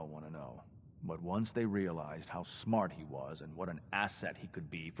probably don't want to know. But once they realized how smart he was and what an asset he could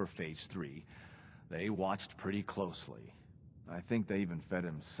be for Phase 3, they watched pretty closely. I think they even fed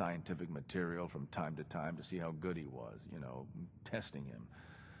him scientific material from time to time to see how good he was, you know, testing him,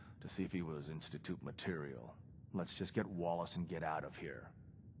 to see if he was Institute material. Let's just get Wallace and get out of here.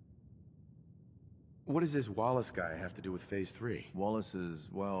 What does this Wallace guy have to do with Phase 3? Wallace is,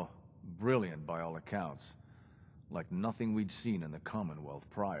 well, brilliant by all accounts. Like nothing we'd seen in the Commonwealth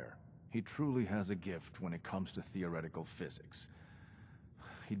prior. He truly has a gift when it comes to theoretical physics.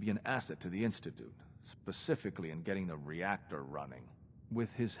 He'd be an asset to the Institute, specifically in getting the reactor running.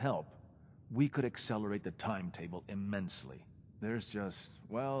 With his help, we could accelerate the timetable immensely. There's just,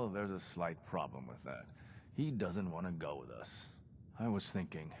 well, there's a slight problem with that. He doesn't want to go with us. I was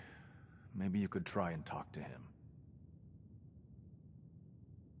thinking, maybe you could try and talk to him.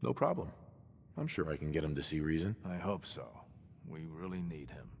 No problem. I'm sure I can get him to see reason. I hope so. We really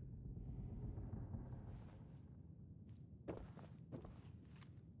need him.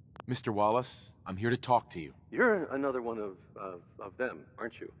 Mr. Wallace, I'm here to talk to you. You're another one of them,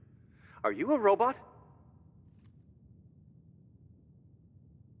 aren't you? Are you a robot?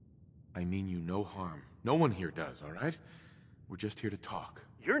 I mean you no harm. No one here does, all right? We're just here to talk.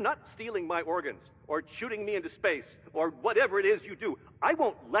 You're not stealing my organs, or shooting me into space, or whatever it is you do. I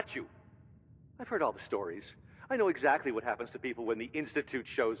won't let you. I've heard all the stories. I know exactly what happens to people when the Institute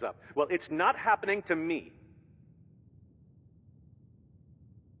shows up. Well, it's not happening to me.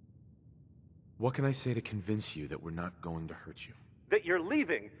 What can I say to convince you that we're not going to hurt you? That you're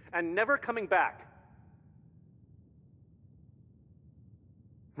leaving and never coming back.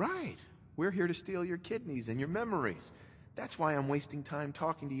 Right. We're here to steal your kidneys and your memories. That's why I'm wasting time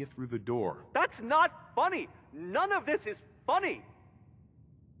talking to you through the door. That's not funny. None of this is funny.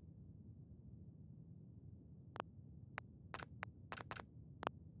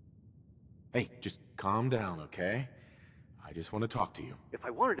 Hey, just calm down, okay? I just want to talk to you. If I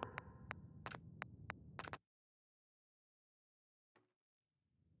wanted to...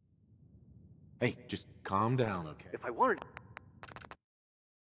 Hey, just calm down, okay? If I wanted...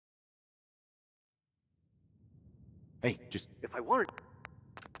 Hey, just... If I wanted...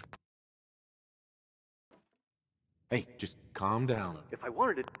 Hey, just calm down. If I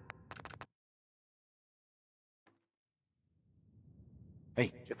wanted to...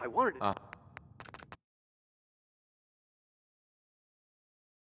 Hey, if I wanted to...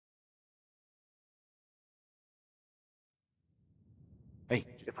 Hey,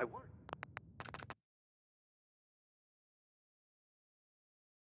 if I wanted...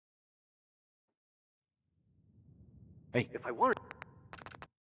 Hey. If I wanted...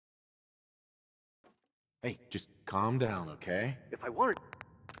 Hey, just calm down, okay? If I wanted...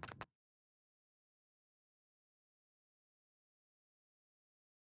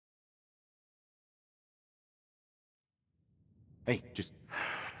 Hey, just...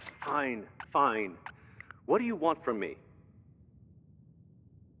 Fine, fine. What do you want from me?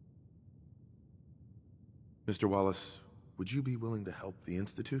 Mr. Wallace, would you be willing to help the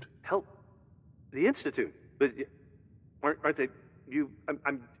Institute? Help? The Institute? But aren't they...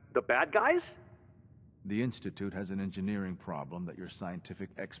 I'm the bad guys? The Institute has an engineering problem that your scientific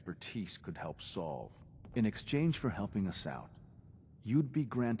expertise could help solve. In exchange for helping us out, you'd be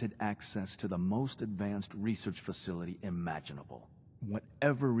granted access to the most advanced research facility imaginable.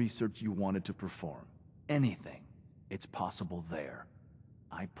 Whatever research you wanted to perform, anything, it's possible there.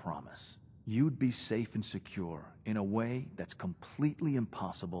 I promise. You'd be safe and secure in a way that's completely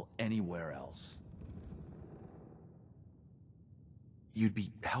impossible anywhere else. You'd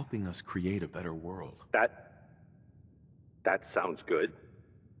be helping us create a better world. That sounds good.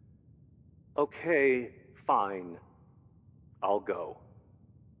 Okay, fine. I'll go.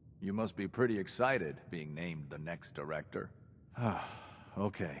 You must be pretty excited being named the next director.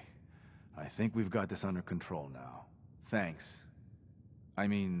 Okay. I think we've got this under control now. Thanks. I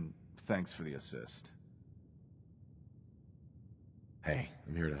mean, thanks for the assist. Hey,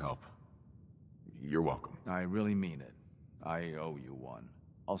 I'm here to help. You're welcome. I really mean it. I owe you one.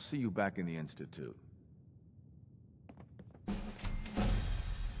 I'll see you back in the Institute.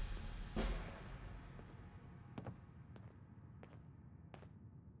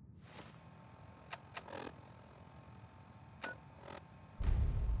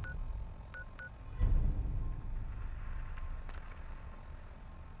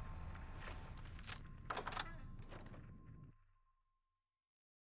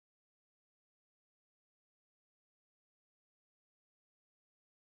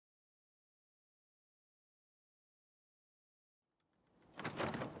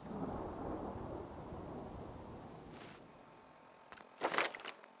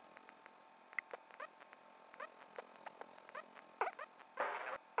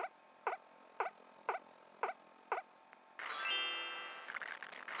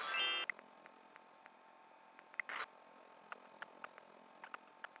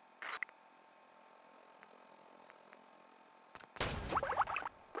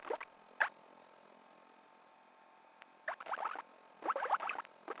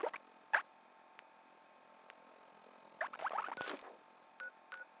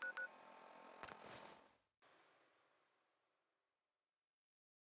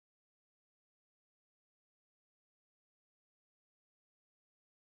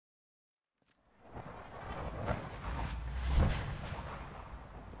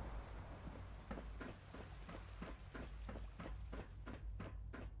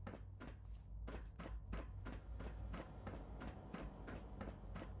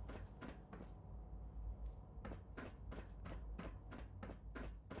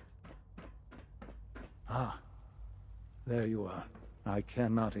 Ah, there you are. I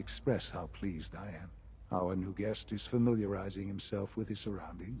cannot express how pleased I am. Our new guest is familiarizing himself with his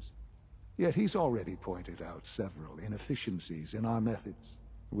surroundings. Yet he's already pointed out several inefficiencies in our methods.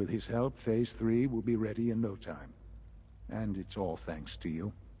 With his help, Phase 3 will be ready in no time. And it's all thanks to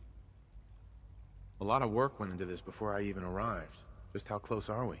you. A lot of work went into this before I even arrived. Just how close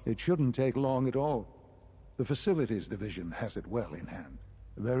are we? It shouldn't take long at all. The Facilities Division has it well in hand.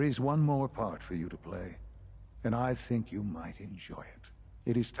 There is one more part for you to play, and I think you might enjoy it.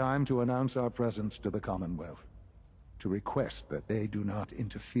 It is time to announce our presence to the Commonwealth, to request that they do not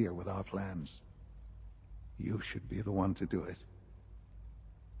interfere with our plans. You should be the one to do it.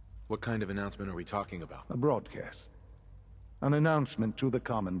 What kind of announcement are we talking about? A broadcast. An announcement to the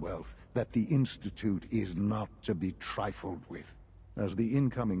Commonwealth that the Institute is not to be trifled with. As the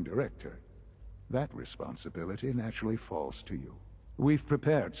incoming director, that responsibility naturally falls to you. We've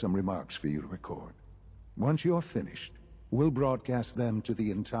prepared some remarks for you to record. Once you're finished, we'll broadcast them to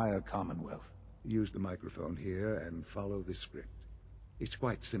the entire Commonwealth. Use the microphone here and follow the script. It's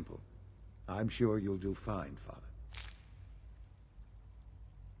quite simple. I'm sure you'll do fine, Father.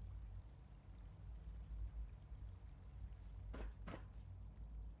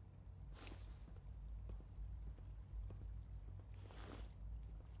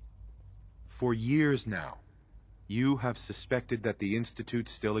 For years now, you have suspected that the Institute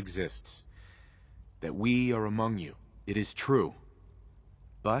still exists. That we are among you. It is true.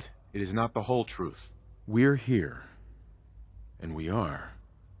 But it is not the whole truth. We're here. And we are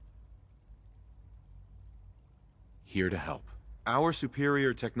here to help. Our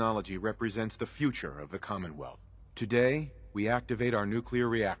superior technology represents the future of the Commonwealth. Today, we activate our nuclear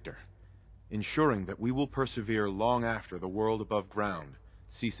reactor, ensuring that we will persevere long after the world above ground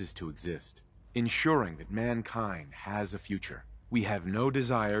ceases to exist. Ensuring that mankind has a future. We have no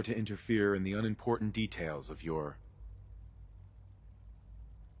desire to interfere in the unimportant details of your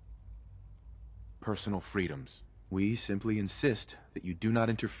personal freedoms. We simply insist that you do not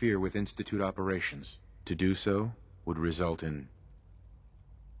interfere with Institute operations. To do so would result in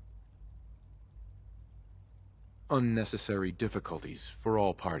unnecessary difficulties for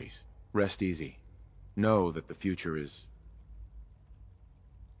all parties. Rest easy. Know that the future is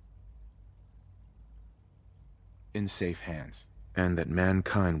in safe hands, and that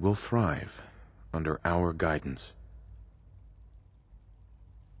mankind will thrive under our guidance.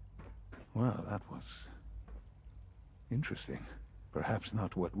 Well, that was interesting. Perhaps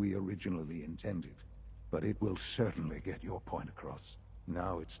not what we originally intended, but it will certainly get your point across.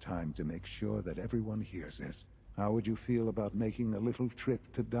 Now it's time to make sure that everyone hears it. How would you feel about making a little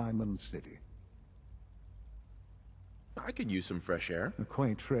trip to Diamond City? I could use some fresh air. A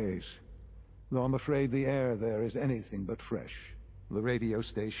quaint phrase, though I'm afraid the air there is anything but fresh. The radio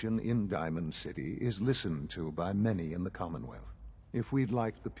station in Diamond City is listened to by many in the Commonwealth. If we'd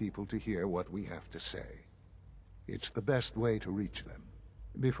like the people to hear what we have to say, it's the best way to reach them.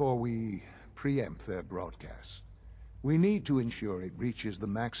 Before we preempt their broadcast, we need to ensure it reaches the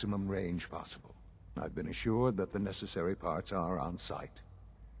maximum range possible. I've been assured that the necessary parts are on site.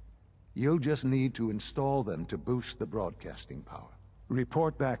 You'll just need to install them to boost the broadcasting power.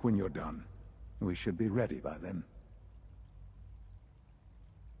 Report back when you're done. We should be ready by then.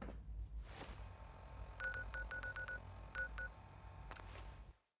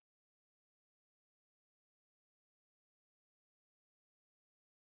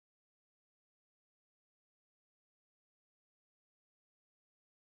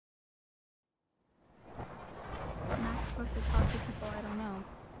 I'm not supposed to talk to people I don't know.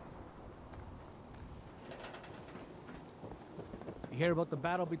 You hear about the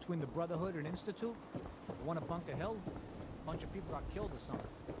battle between the Brotherhood and Institute? The one at Bunker Hill? A bunch of people got killed or something.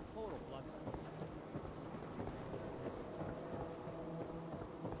 Total blood.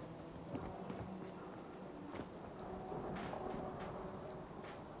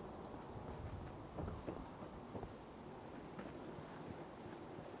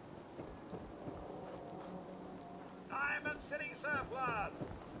 Diamond City Surplus!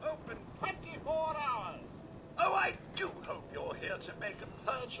 Open 24 hours! Oh, I do hope you're here to make a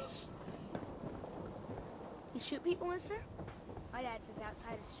purchase. You shoot people, mister? My dad says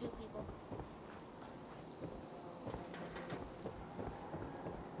outside to shoot people.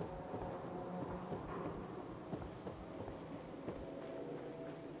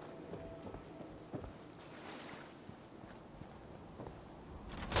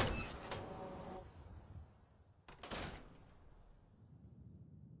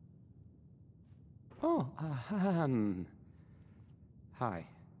 Oh, hi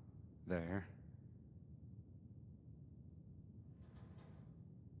there.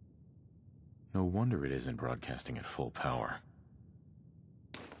 No wonder it isn't broadcasting at full power.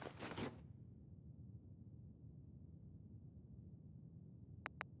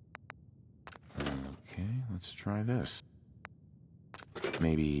 Okay, let's try this.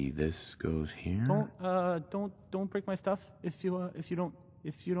 Maybe this goes here? Don't break my stuff if you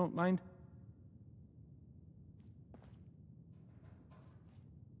don't mind.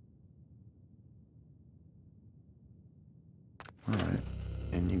 All right,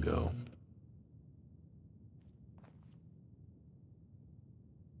 in you go.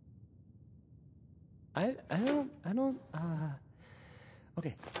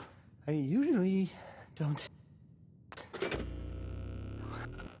 Okay. I usually don't.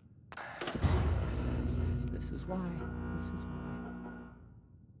 This is why.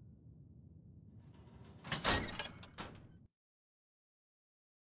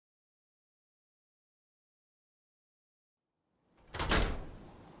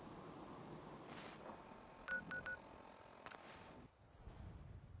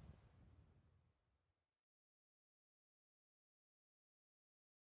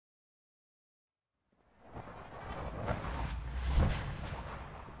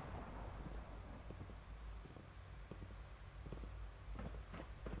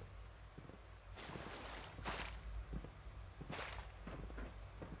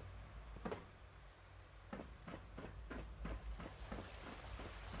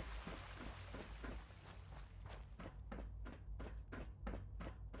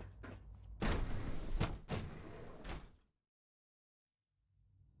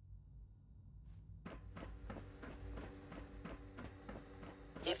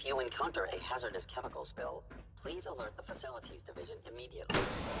 If you encounter a hazardous chemical spill, Please alert the Facilities Division immediately.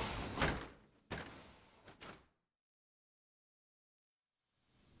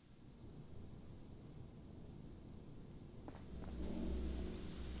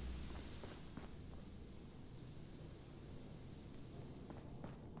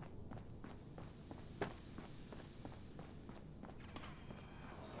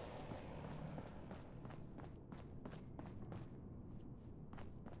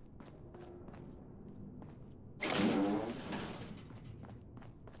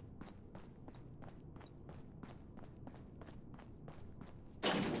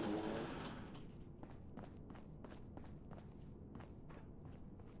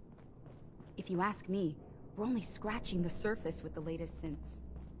 If you ask me, we're only scratching the surface with the latest synths.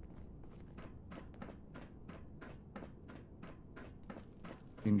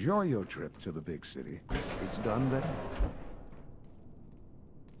 Enjoy your trip to the big city. It's done then?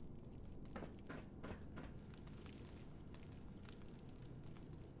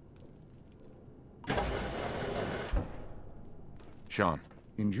 Sean.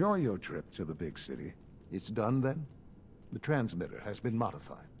 Enjoy your trip to the big city. It's done then? The transmitter has been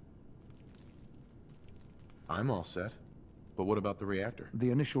modified. I'm all set. But what about the reactor? The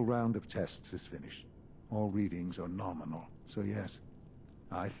initial round of tests is finished. All readings are nominal, so yes,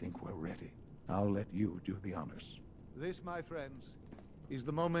 I think we're ready. I'll let you do the honors. This, my friends, is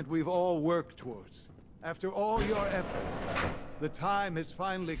the moment we've all worked towards. After all your effort, the time has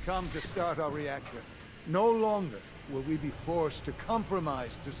finally come to start our reactor. No longer will we be forced to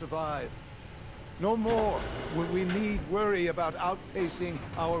compromise to survive. No more will we need worry about outpacing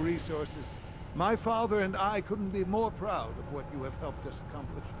our resources. My father and I couldn't be more proud of what you have helped us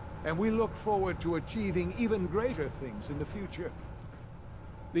accomplish, and we look forward to achieving even greater things in the future.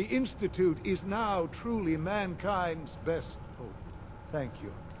 The Institute is now truly mankind's best hope. Thank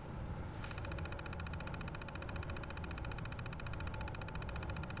you.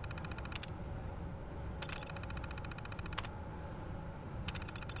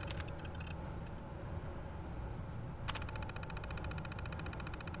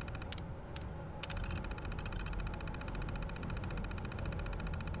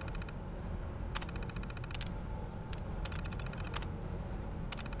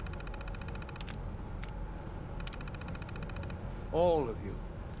 All of you.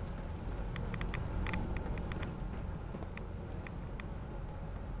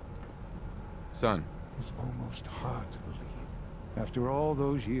 Son. It's almost hard to believe. After all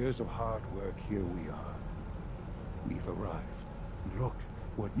those years of hard work, here we are. We've arrived. Look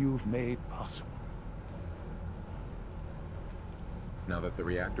what you've made possible. Now that the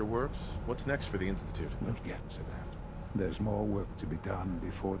reactor works, what's next for the Institute? We'll get to that. There's more work to be done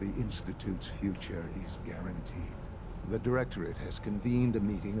before the Institute's future is guaranteed. The Directorate has convened a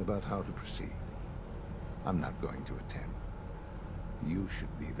meeting about how to proceed. I'm not going to attend. You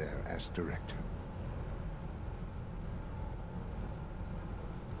should be there as Director.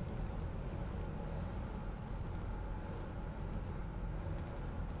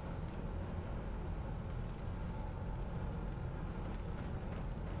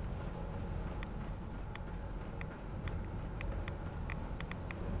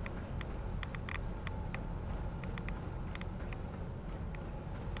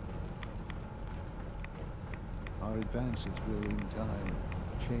 Our advances will, in time,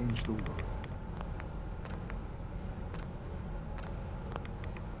 change the world.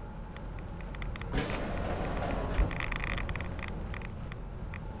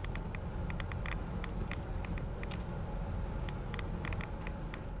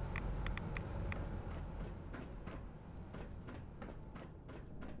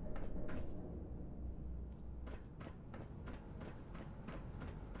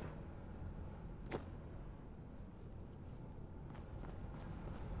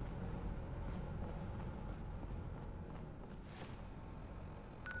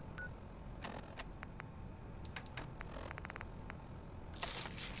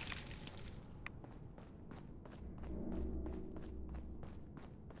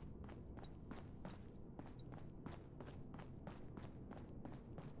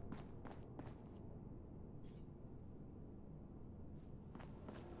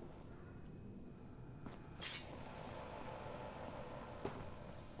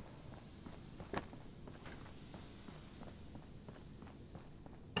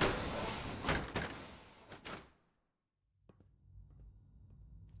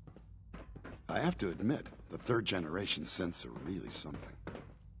 I have to admit, the third-generation synths are really something.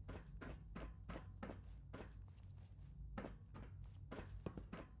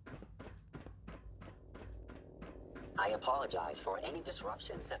 I apologize for any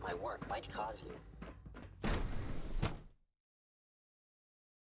disruptions that my work might cause you.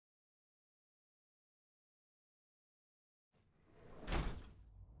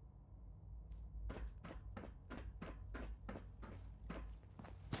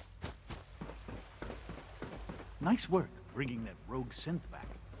 Nice work bringing that rogue synth back.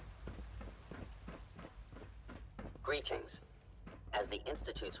 Greetings. As the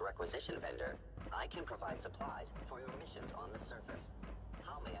Institute's requisition vendor, I can provide supplies for your missions on the surface.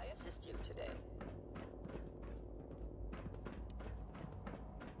 How may I assist you today?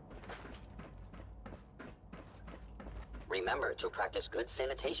 Remember to practice good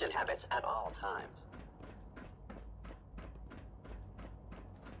sanitation habits at all times.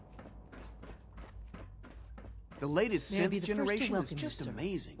 The latest May I be synth the first to generation is welcome you, just sir.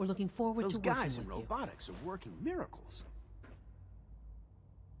 amazing. We're looking forward Those to working guys in with you. robotics are working miracles.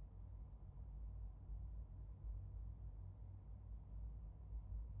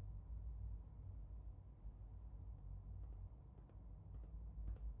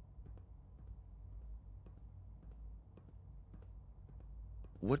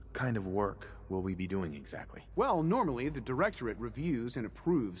 What kind of work will we be doing exactly? Well, normally the Directorate reviews and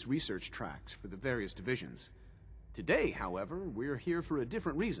approves research tracks for the various divisions. Today, however, we're here for a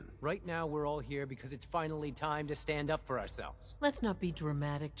different reason. Right now, we're all here because it's finally time to stand up for ourselves. Let's not be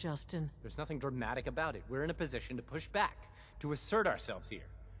dramatic, Justin. There's nothing dramatic about it. We're in a position to push back, to assert ourselves here.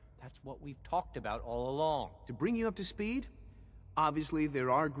 That's what we've talked about all along. To bring you up to speed, obviously there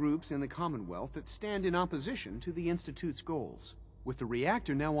are groups in the Commonwealth that stand in opposition to the Institute's goals. With the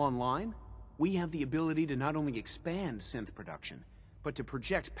reactor now online, we have the ability to not only expand synth production, but to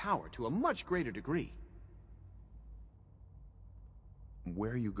project power to a much greater degree.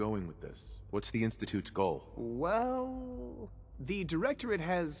 Where are you going with this? What's the Institute's goal? Well, the Directorate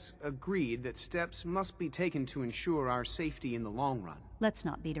has agreed that steps must be taken to ensure our safety in the long run. Let's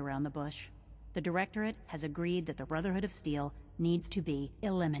not beat around the bush. The Directorate has agreed that the Brotherhood of Steel needs to be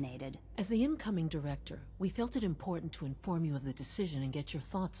eliminated. As the incoming director, we felt it important to inform you of the decision and get your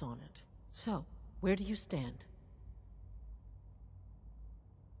thoughts on it. So, where do you stand?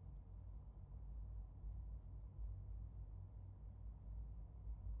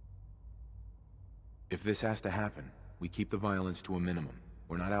 If this has to happen, we keep the violence to a minimum.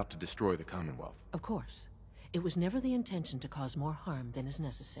 We're not out to destroy the Commonwealth. Of course. It was never the intention to cause more harm than is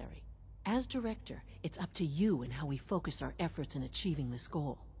necessary. As director, it's up to you and how we focus our efforts in achieving this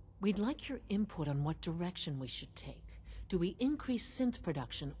goal. We'd like your input on what direction we should take. Do we increase synth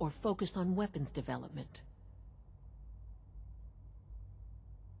production or focus on weapons development?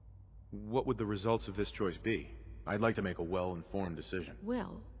 What would the results of this choice be? I'd like to make a well-informed decision.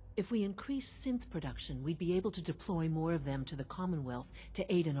 Well, if we increase synth production, we'd be able to deploy more of them to the Commonwealth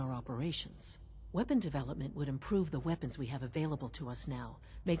to aid in our operations. Weapon development would improve the weapons we have available to us now,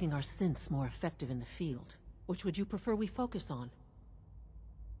 making our synths more effective in the field. Which would you prefer we focus on?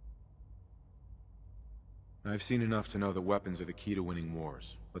 I've seen enough to know that weapons are the key to winning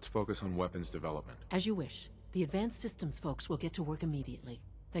wars. Let's focus on weapons development. As you wish. The Advanced Systems folks will get to work immediately.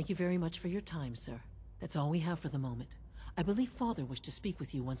 Thank you very much for your time, sir. That's all we have for the moment. I believe Father wished to speak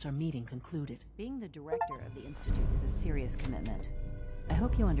with you once our meeting concluded. Being the director of the Institute is a serious commitment. I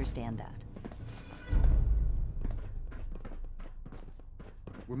hope you understand that.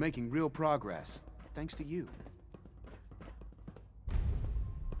 We're making real progress, thanks to you.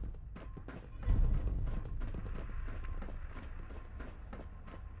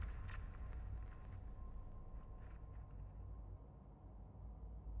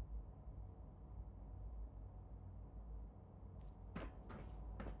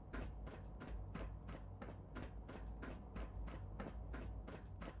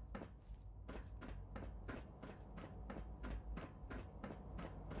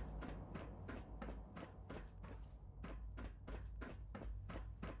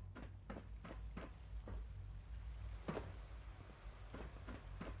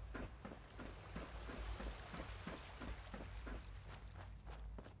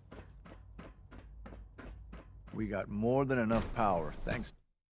 We got more than enough power, thanks.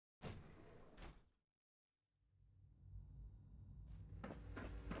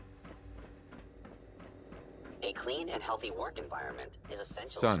 A clean and healthy work environment is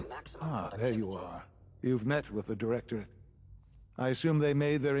essential Son. to maximum There productivity. you are. You've met with the Directorate. I assume they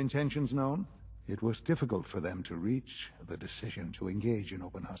made their intentions known? It was difficult for them to reach the decision to engage in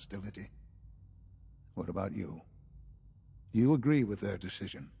open hostility. What about you? You agree with their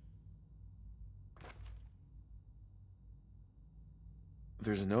decision?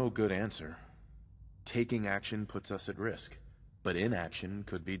 There's no good answer. Taking action puts us at risk, but inaction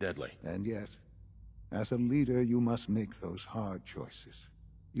could be deadly. And yet, as a leader, you must make those hard choices.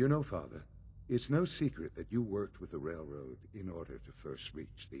 You know, Father, it's no secret that you worked with the Railroad in order to first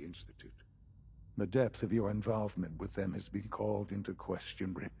reach the Institute. The depth of your involvement with them has been called into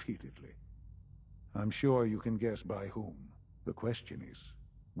question repeatedly. I'm sure you can guess by whom. The question is,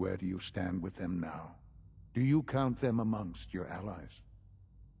 where do you stand with them now? Do you count them amongst your allies?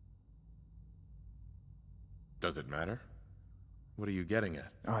 Does it matter? What are you getting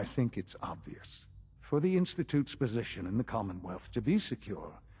at? I think it's obvious. For the Institute's position in the Commonwealth to be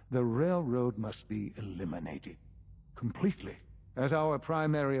secure, the railroad must be eliminated. Completely. As our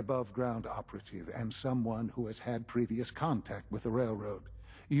primary above-ground operative and someone who has had previous contact with the railroad,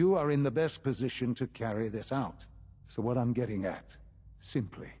 you are in the best position to carry this out. So what I'm getting at,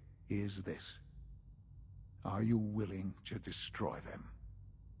 simply, is this. Are you willing to destroy them?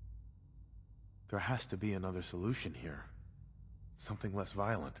 There has to be another solution here. Something less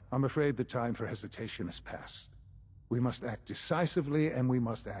violent. I'm afraid the time for hesitation has passed. We must act decisively, and we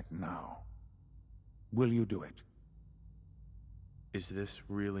must act now. Will you do it? Is this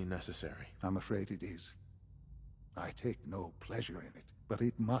really necessary? I'm afraid it is. I take no pleasure in it, but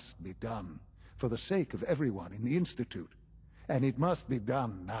it must be done, for the sake of everyone in the Institute. And it must be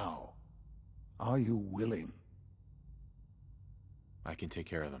done now. Are you willing? I can take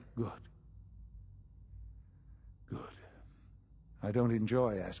care of them. Good. Good. I don't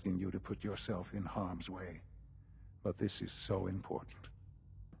enjoy asking you to put yourself in harm's way, but this is so important.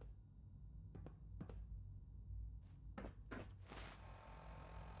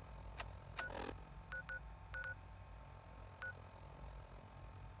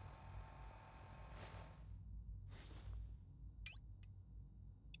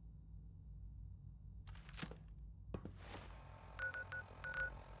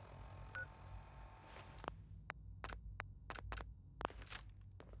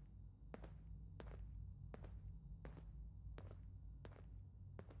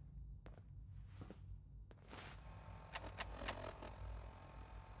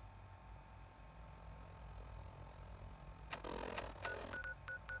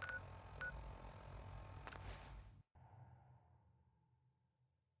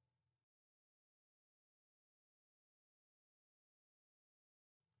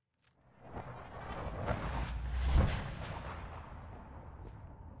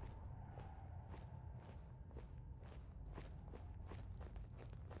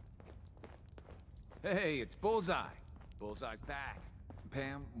 Hey, it's Bullseye. Bullseye's back.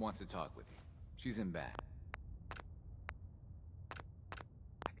 Pam wants to talk with you. She's in back.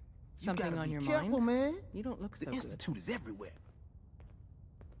 Something on your careful, mind? man. You don't look so The good. Institute is everywhere.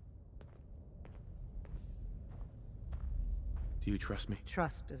 Do you trust me?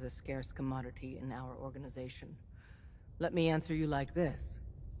 Trust is a scarce commodity in our organization. Let me answer you like this.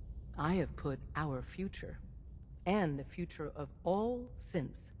 I have put our future, and the future of all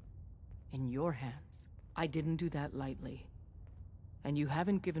synths, in your hands. I didn't do that lightly. And you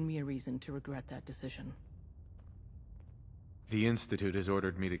haven't given me a reason to regret that decision. The Institute has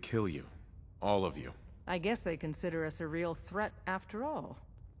ordered me to kill you. All of you. I guess they consider us a real threat after all.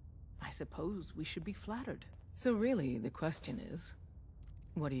 I suppose we should be flattered. So really, the question is,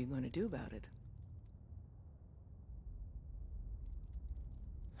 what are you going to do about it?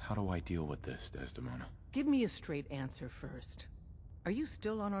 How do I deal with this, Desdemona? Give me a straight answer first. Are you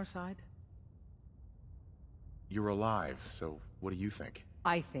still on our side? You're alive, so what do you think?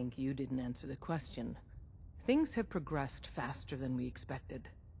 I think you didn't answer the question. Things have progressed faster than we expected.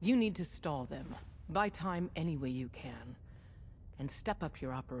 You need to stall them. Buy time any way you can. And step up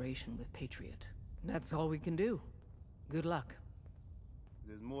your operation with Patriot. That's all we can do. Good luck.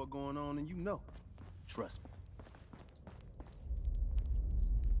 There's more going on than you know. Trust me.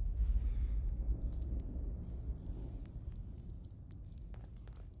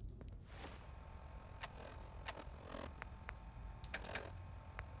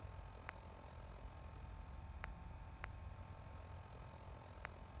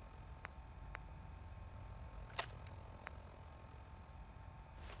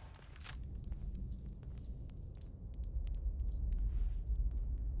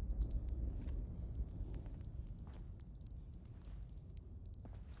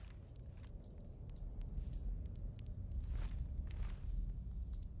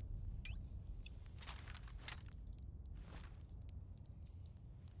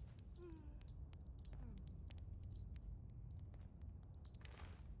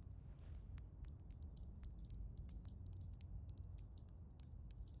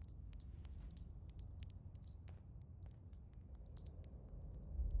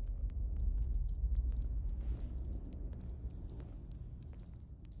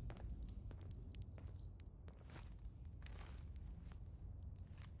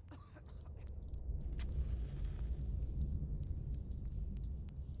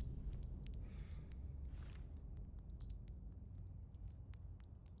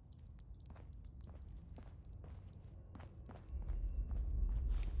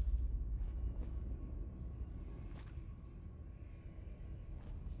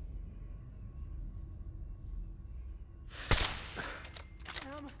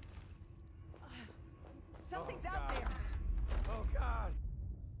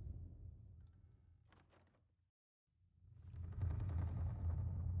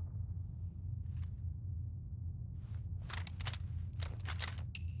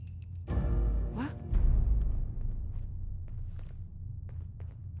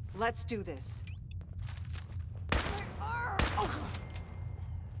 Let's do this.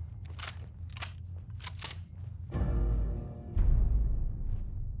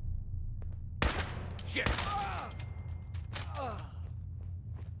 Shit!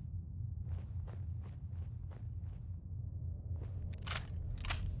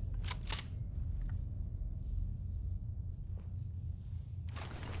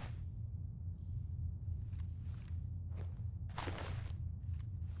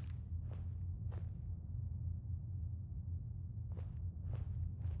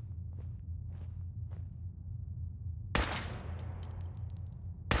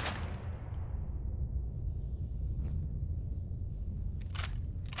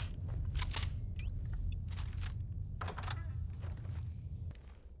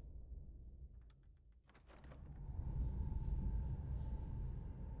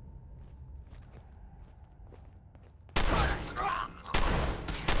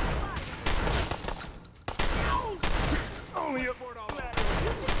 It's only a matter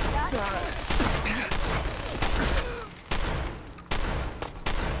of time.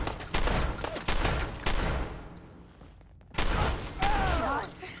 Not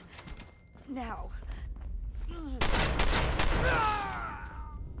now.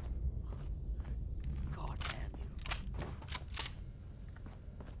 God damn you.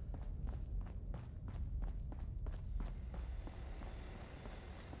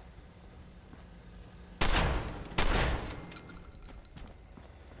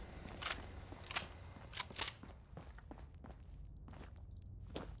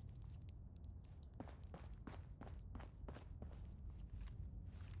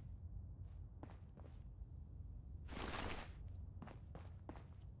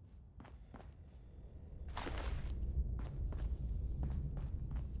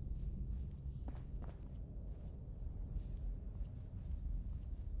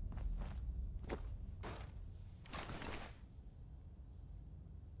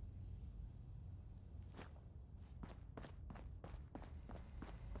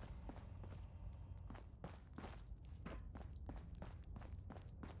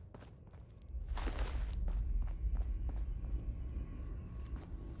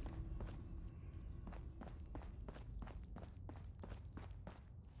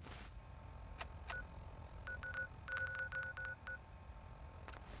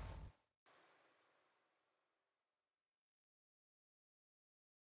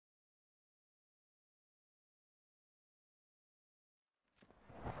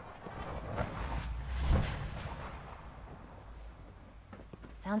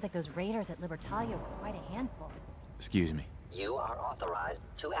 Sounds like those raiders at Libertalia were quite a handful. Excuse me. You are authorized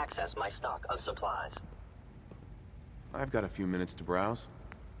to access my stock of supplies. I've got a few minutes to browse.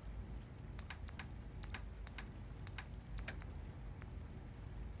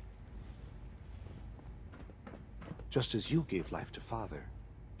 Just as you gave life to Father,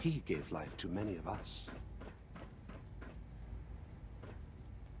 he gave life to many of us.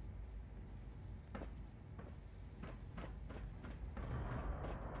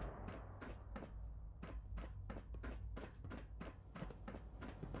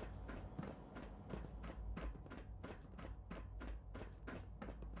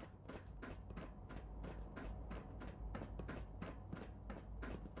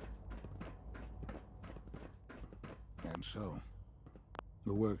 And so,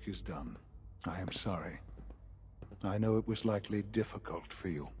 the work is done. I am sorry. I know it was likely difficult for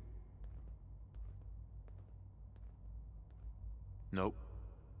you. Nope.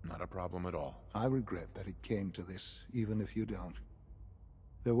 Not a problem at all. I regret that it came to this, even if you don't.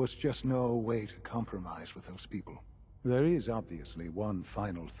 There was just no way to compromise with those people. There is obviously one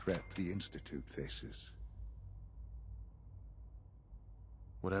final threat the Institute faces.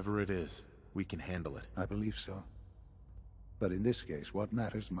 Whatever it is, we can handle it. I believe so. But in this case, what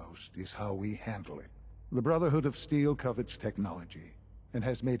matters most is how we handle it. The Brotherhood of Steel covets technology, and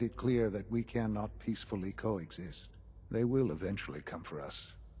has made it clear that we cannot peacefully coexist. They will eventually come for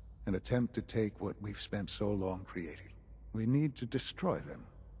us, and attempt to take what we've spent so long creating. We need to destroy them,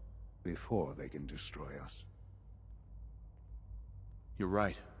 before they can destroy us. You're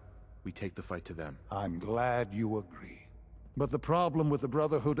right. We take the fight to them. I'm glad you agree. But the problem with the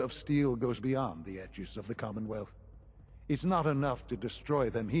Brotherhood of Steel goes beyond the edges of the Commonwealth. It's not enough to destroy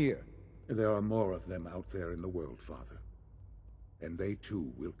them here. There are more of them out there in the world, Father. And they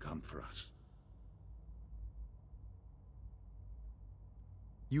too will come for us.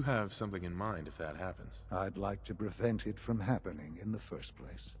 You have something in mind if that happens. I'd like to prevent it from happening in the first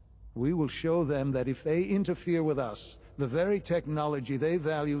place. We will show them that if they interfere with us, the very technology they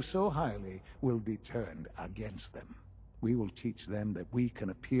value so highly will be turned against them. We will teach them that we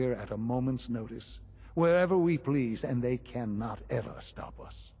can appear at a moment's notice, wherever we please, and they cannot ever stop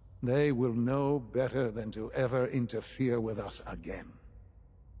us. They will know better than to ever interfere with us again.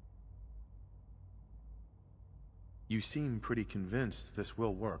 You seem pretty convinced this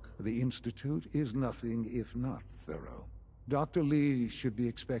will work. The Institute is nothing if not thorough. Dr. Lee should be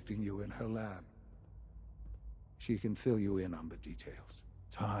expecting you in her lab. She can fill you in on the details.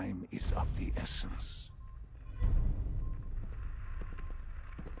 Time is of the essence.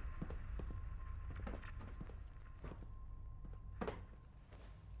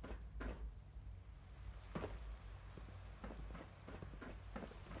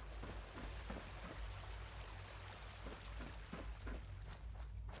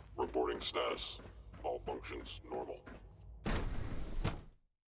 Reporting status. All functions normal.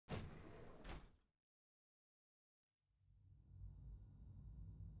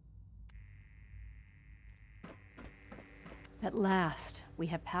 At last, we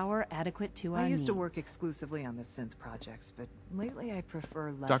have power adequate to our I used to needs. work exclusively on the synth projects, but lately I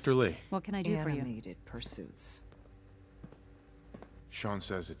prefer less Dr. Lee. What can I do for you? animated pursuits. Sean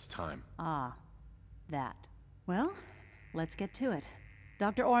says it's time. Ah, that. Well, let's get to it.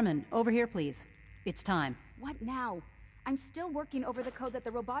 Dr. Orman, over here, please. It's time. What now? I'm still working over the code that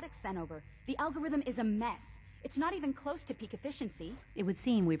the robotics sent over. The algorithm is a mess. It's not even close to peak efficiency. It would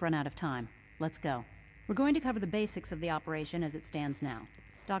seem we've run out of time. Let's go. We're going to cover the basics of the operation as it stands now.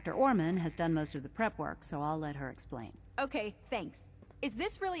 Dr. Orman has done most of the prep work, so I'll let her explain. Okay, thanks. Is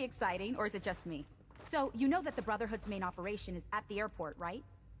this really exciting, or is it just me? So, you know that the Brotherhood's main operation is at the airport, right?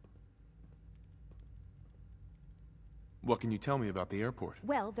 What can you tell me about the airport?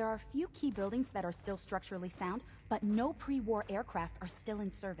 Well, there are a few key buildings that are still structurally sound, but no pre-war aircraft are still in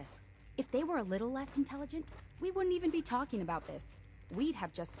service. If they were a little less intelligent, we wouldn't even be talking about this. We'd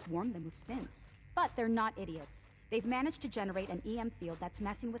have just swarmed them with synths. But they're not idiots. They've managed to generate an EM field that's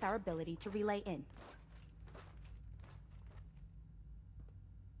messing with our ability to relay in.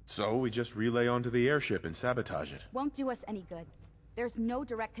 So we just relay onto the airship and sabotage it. Won't do us any good. There's no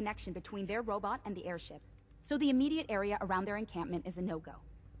direct connection between their robot and the airship, so the immediate area around their encampment is a no-go.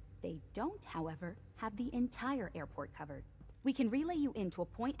 They don't, however, have the entire airport covered. We can relay you in to a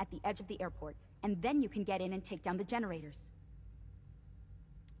point at the edge of the airport, and then you can get in and take down the generators.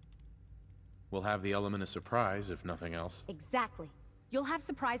 We'll have the element of surprise, if nothing else. Exactly. You'll have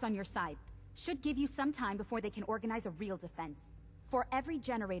surprise on your side. Should give you some time before they can organize a real defense. For every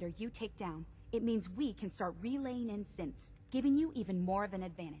generator you take down, it means we can start relaying in synths, giving you even more of an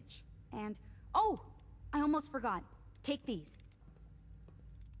advantage. And, oh! I almost forgot. Take these.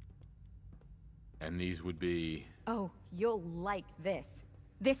 And these would be... Oh, you'll like this.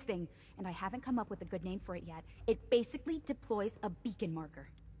 This thing, and I haven't come up with a good name for it yet, it basically deploys a beacon marker.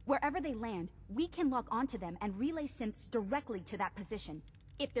 Wherever they land, we can lock onto them and relay synths directly to that position.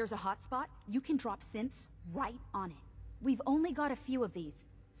 If there's a hotspot, you can drop synths right on it. We've only got a few of these,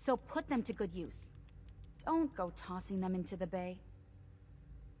 so put them to good use. Don't go tossing them into the bay.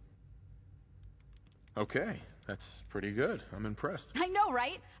 Okay, that's pretty good. I'm impressed. I know,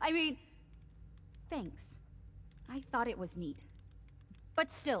 right? I mean, thanks. I thought it was neat.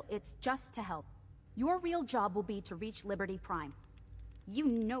 But still, it's just to help. Your real job will be to reach Liberty Prime. You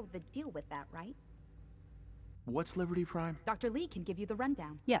know the deal with that, right? What's Liberty Prime? Dr. Lee can give you the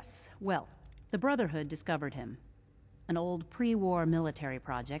rundown. Yes, well, the Brotherhood discovered him. An old pre-war military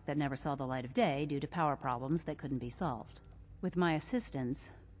project that never saw the light of day due to power problems that couldn't be solved. With my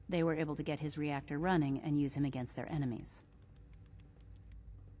assistance, they were able to get his reactor running and use him against their enemies.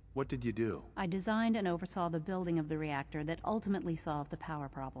 What did you do? I designed and oversaw the building of the reactor that ultimately solved the power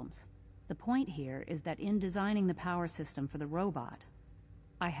problems. The point here is that in designing the power system for the robot,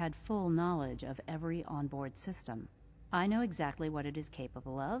 I had full knowledge of every onboard system. I know exactly what it is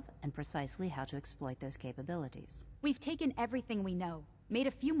capable of, and precisely how to exploit those capabilities. We've taken everything we know, made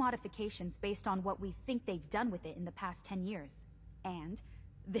a few modifications based on what we think they've done with it in the past 10 years. And,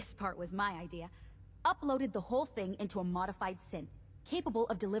 this part was my idea, uploaded the whole thing into a modified synth, capable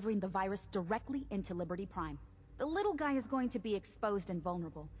of delivering the virus directly into Liberty Prime. The little guy is going to be exposed and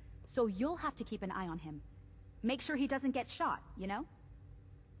vulnerable, so you'll have to keep an eye on him. Make sure he doesn't get shot, you know?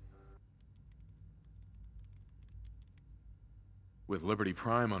 With Liberty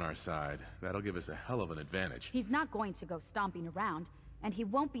Prime on our side, that'll give us a hell of an advantage. He's not going to go stomping around, and he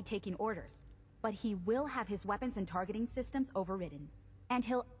won't be taking orders. But he will have his weapons and targeting systems overridden. And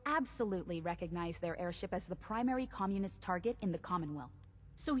he'll absolutely recognize their airship as the primary communist target in the Commonwealth.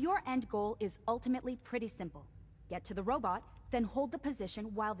 So your end goal is ultimately pretty simple. Get to the robot, then hold the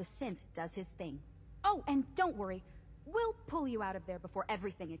position while the synth does his thing. Oh, and don't worry, we'll pull you out of there before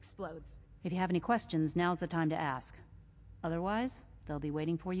everything explodes. If you have any questions, now's the time to ask. Otherwise, they'll be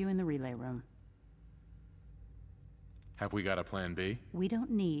waiting for you in the relay room. Have we got a plan B? We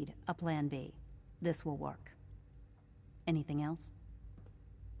don't need a plan B. This will work. Anything else?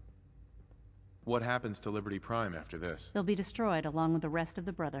 What happens to Liberty Prime after this? They'll be destroyed along with the rest of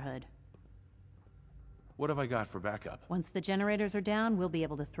the Brotherhood. What have I got for backup? Once the generators are down, we'll be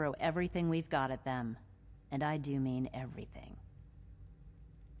able to throw everything we've got at them. And I do mean everything.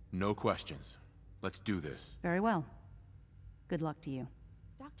 No questions. Let's do this. Very well. Good luck to you.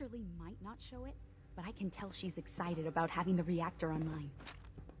 Dr. Lee might not show it, but I can tell she's excited about having the reactor online.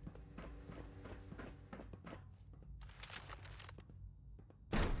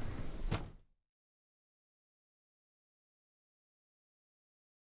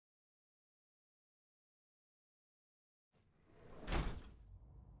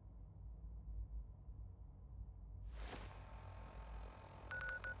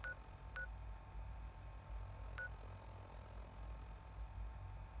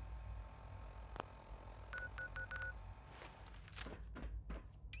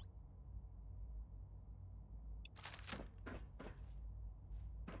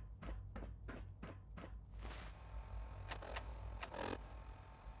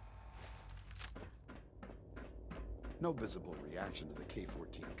 No visible reaction to the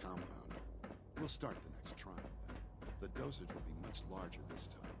K-14 compound. We'll start the next trial then. The dosage will be much larger this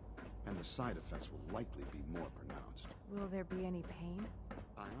time, and the side effects will likely be more pronounced. Will there be any pain?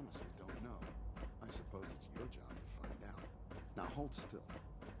 I honestly don't know. I suppose it's your job to find out. Now hold still.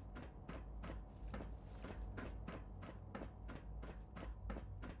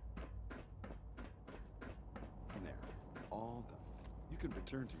 There. All done. You can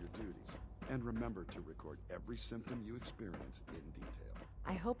return to your duties. And remember to record every symptom you experience in detail.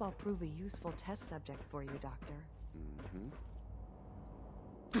 I hope I'll prove a useful test subject for you, Doctor.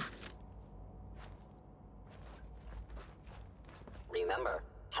 Remember,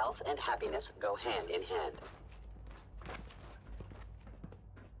 health and happiness go hand in hand.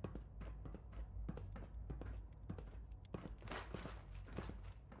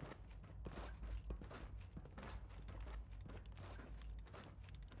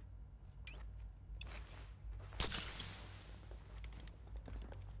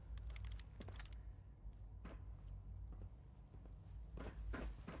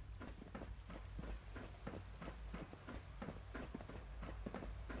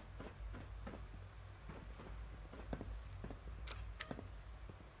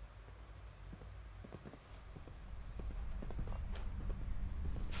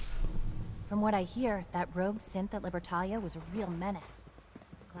 From what I hear, that rogue synth at Libertalia was a real menace.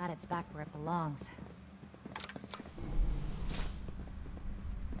 Glad it's back where it belongs.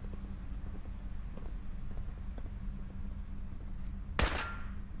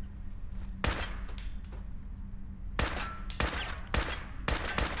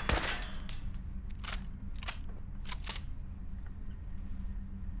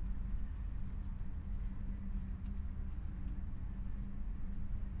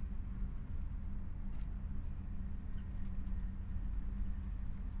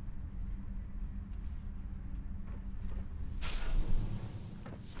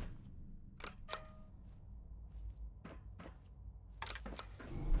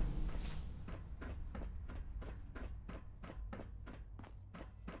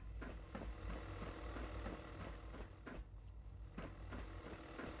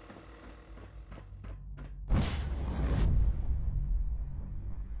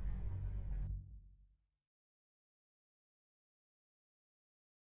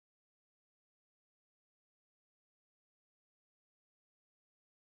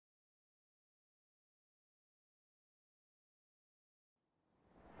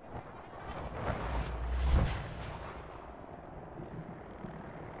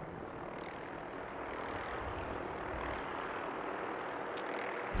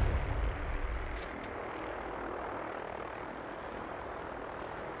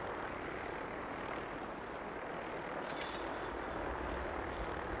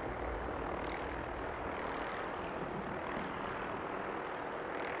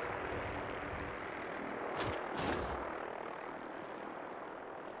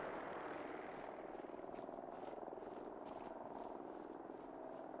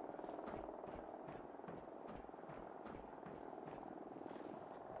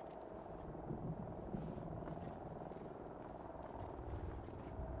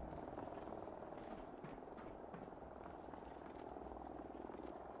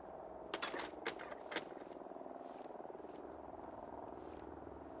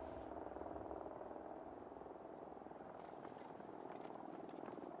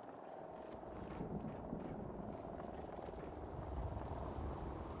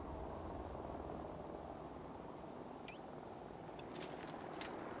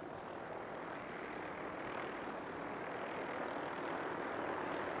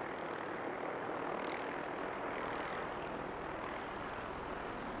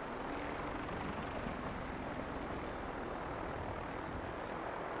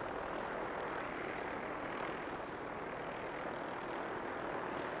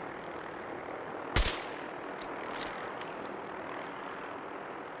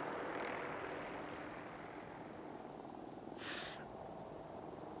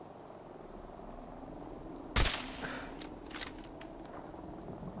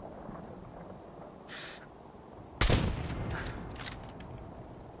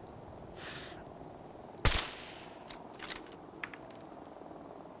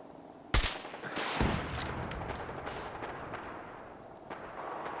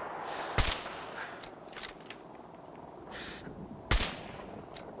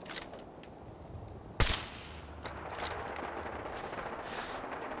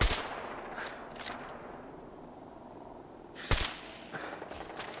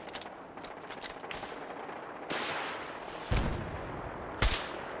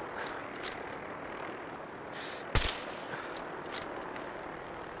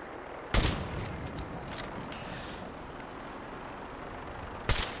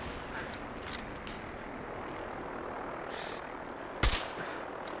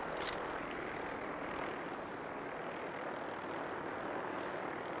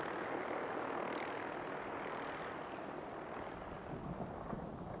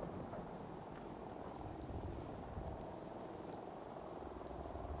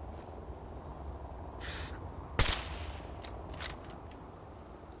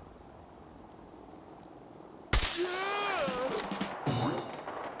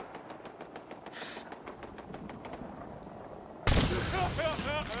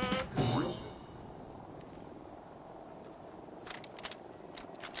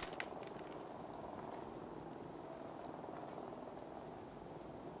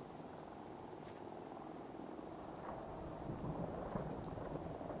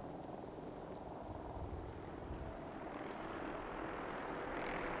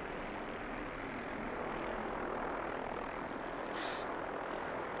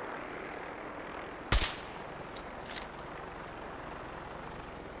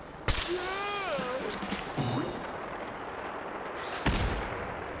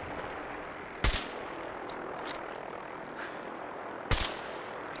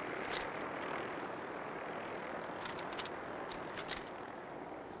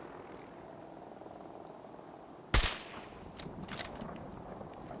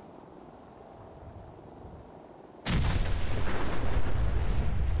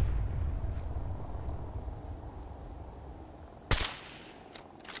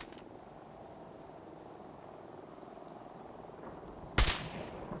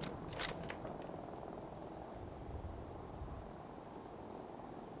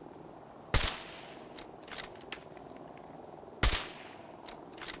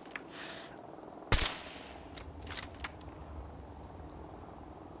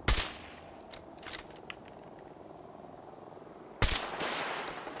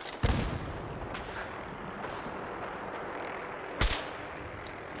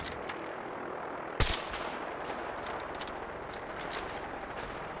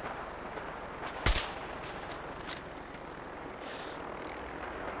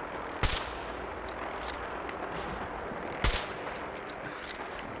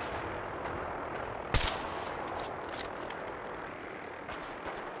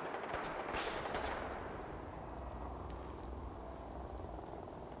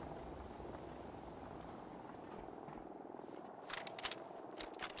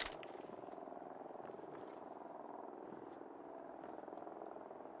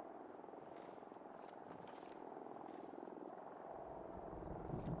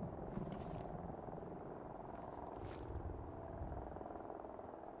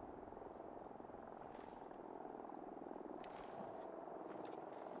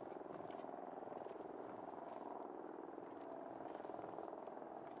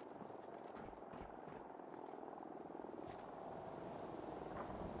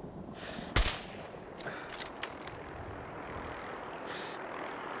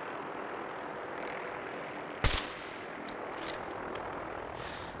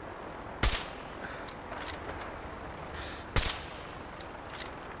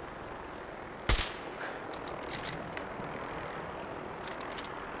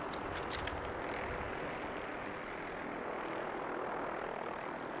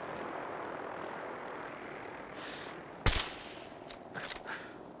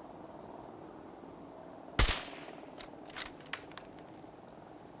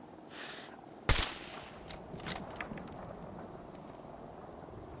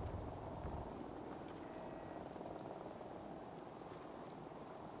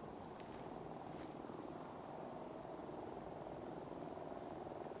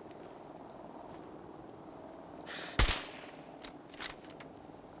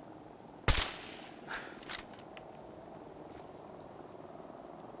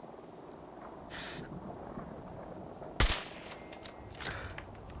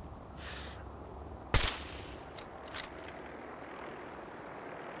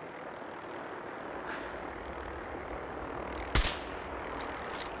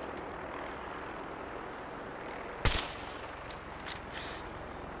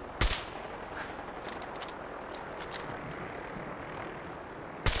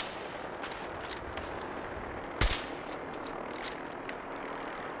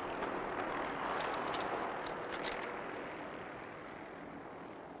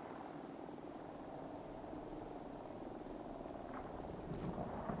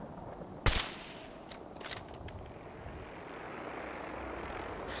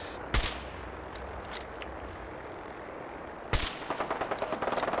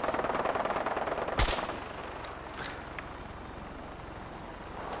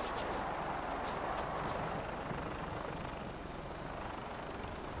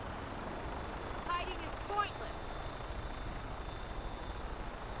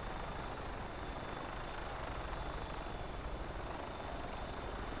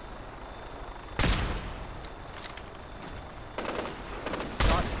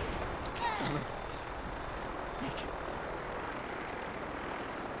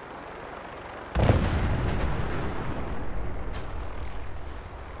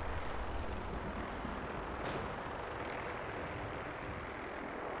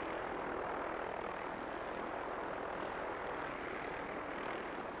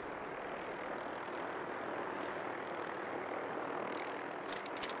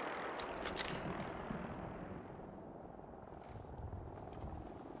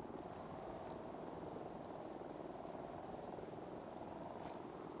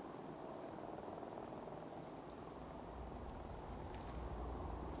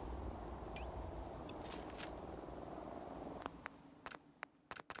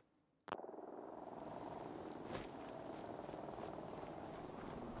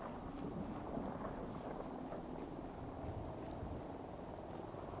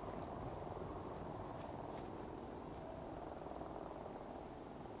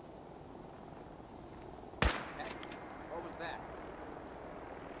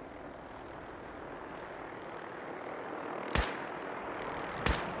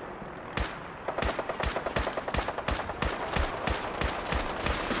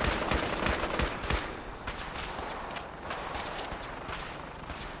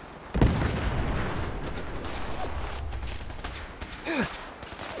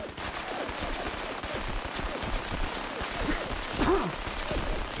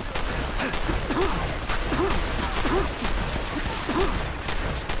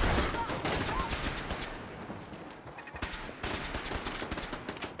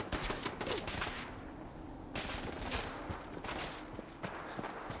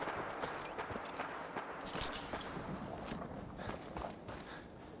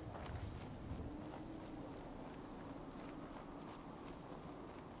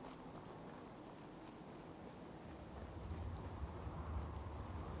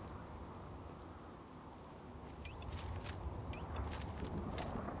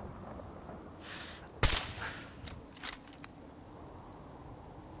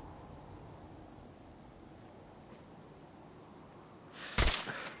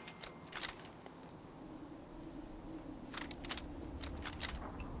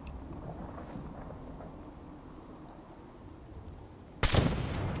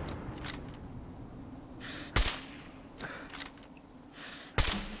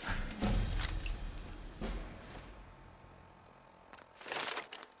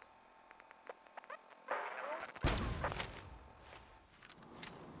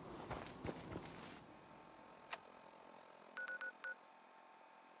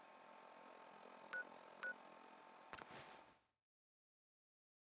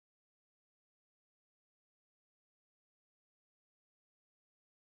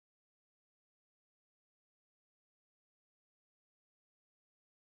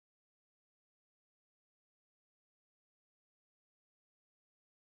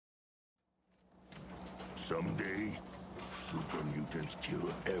 Someday, super mutants kill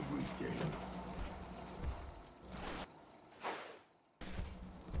everything.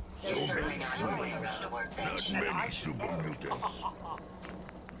 There's certainly not your way around a workbench. Not many super mutants.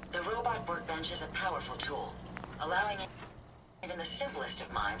 The robot workbench is a powerful tool, allowing even the simplest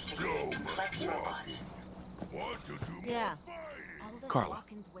of minds to create complex robots. Yeah. Carla.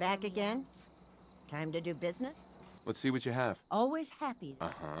 Back again? Time to do business? Let's see what you have. Always happy.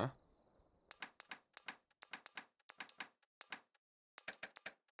 Uh-huh.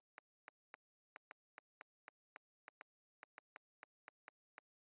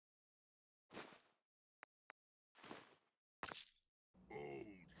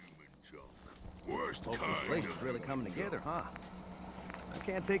 Worst Hope kind this place is really coming together, huh? I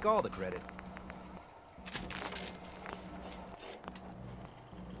can't take all the credit.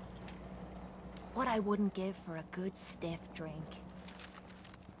 What I wouldn't give for a good stiff drink.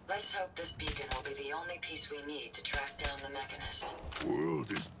 Let's hope this beacon will be the only piece we need to track down the mechanist.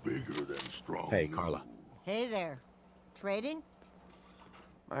 World is bigger than strong. Hey, Carla. Hey there. Trading?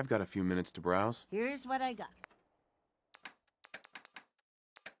 I've got a few minutes to browse. Here's what I got.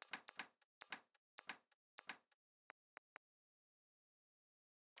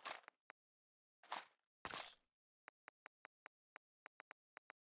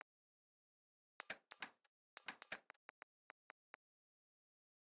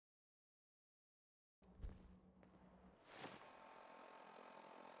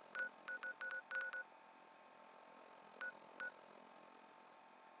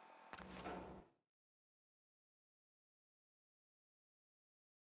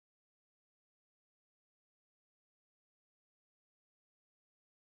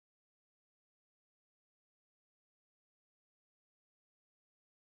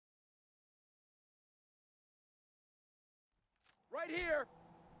 Right here!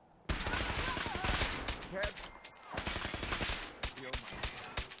 Head.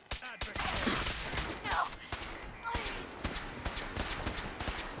 No!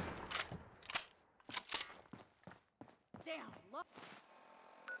 Damn, look.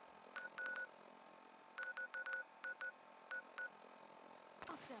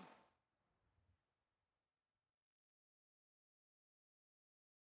 Awesome.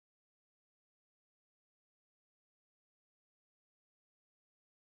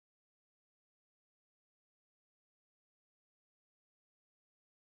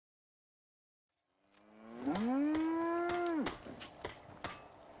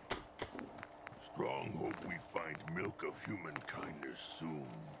 Strong hope we find milk of human kindness soon.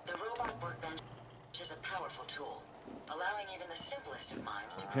 The robot workbench is a powerful tool, allowing even the simplest of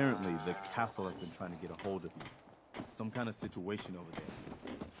minds to... Apparently, the castle has been trying to get a hold of you. Some kind of situation over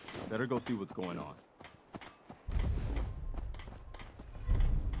there. Better go see what's going on.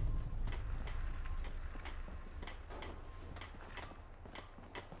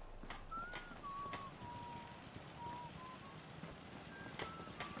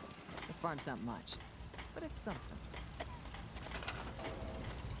 The farm's not much, but it's something.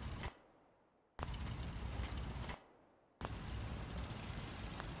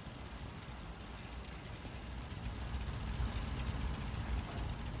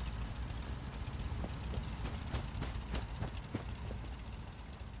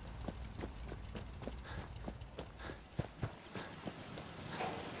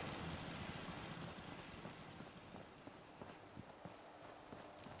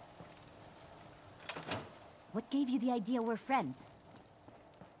 What gave you the idea we're friends?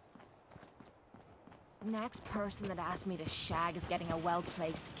 Next person that asked me to shag is getting a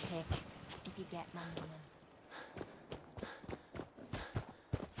well-placed kick, if you get my meaning.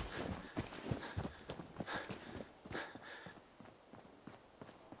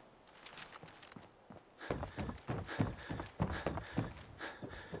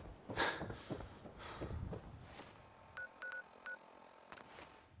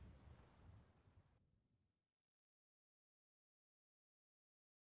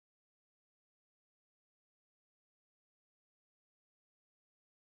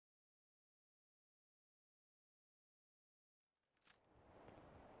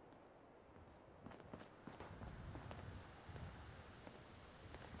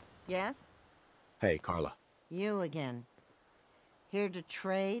 Yes? Hey, Carla. You again. Here to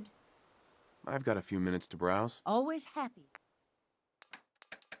trade? I've got a few minutes to browse. Always happy.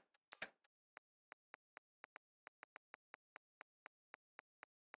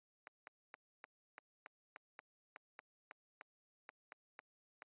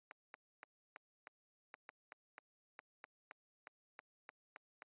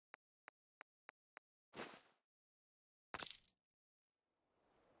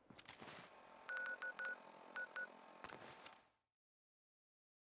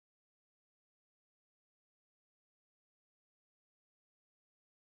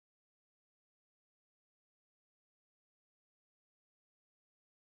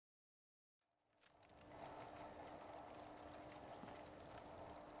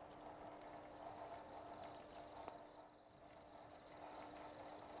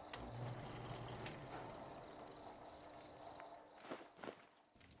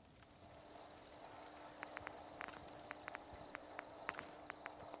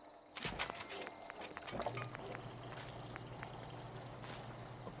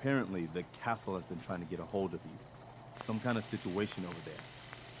 Apparently, the castle has been trying to get a hold of you. Some kind of situation over there.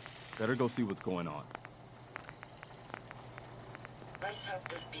 Better go see what's going on. Let's hope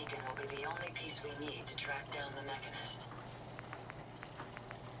this beacon will be the only piece we need to track down the Mechanist.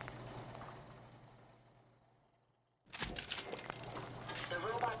 The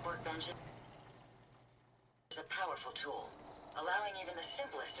robot workbench is a powerful tool, allowing even the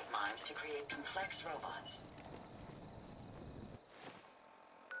simplest of minds to create complex robots.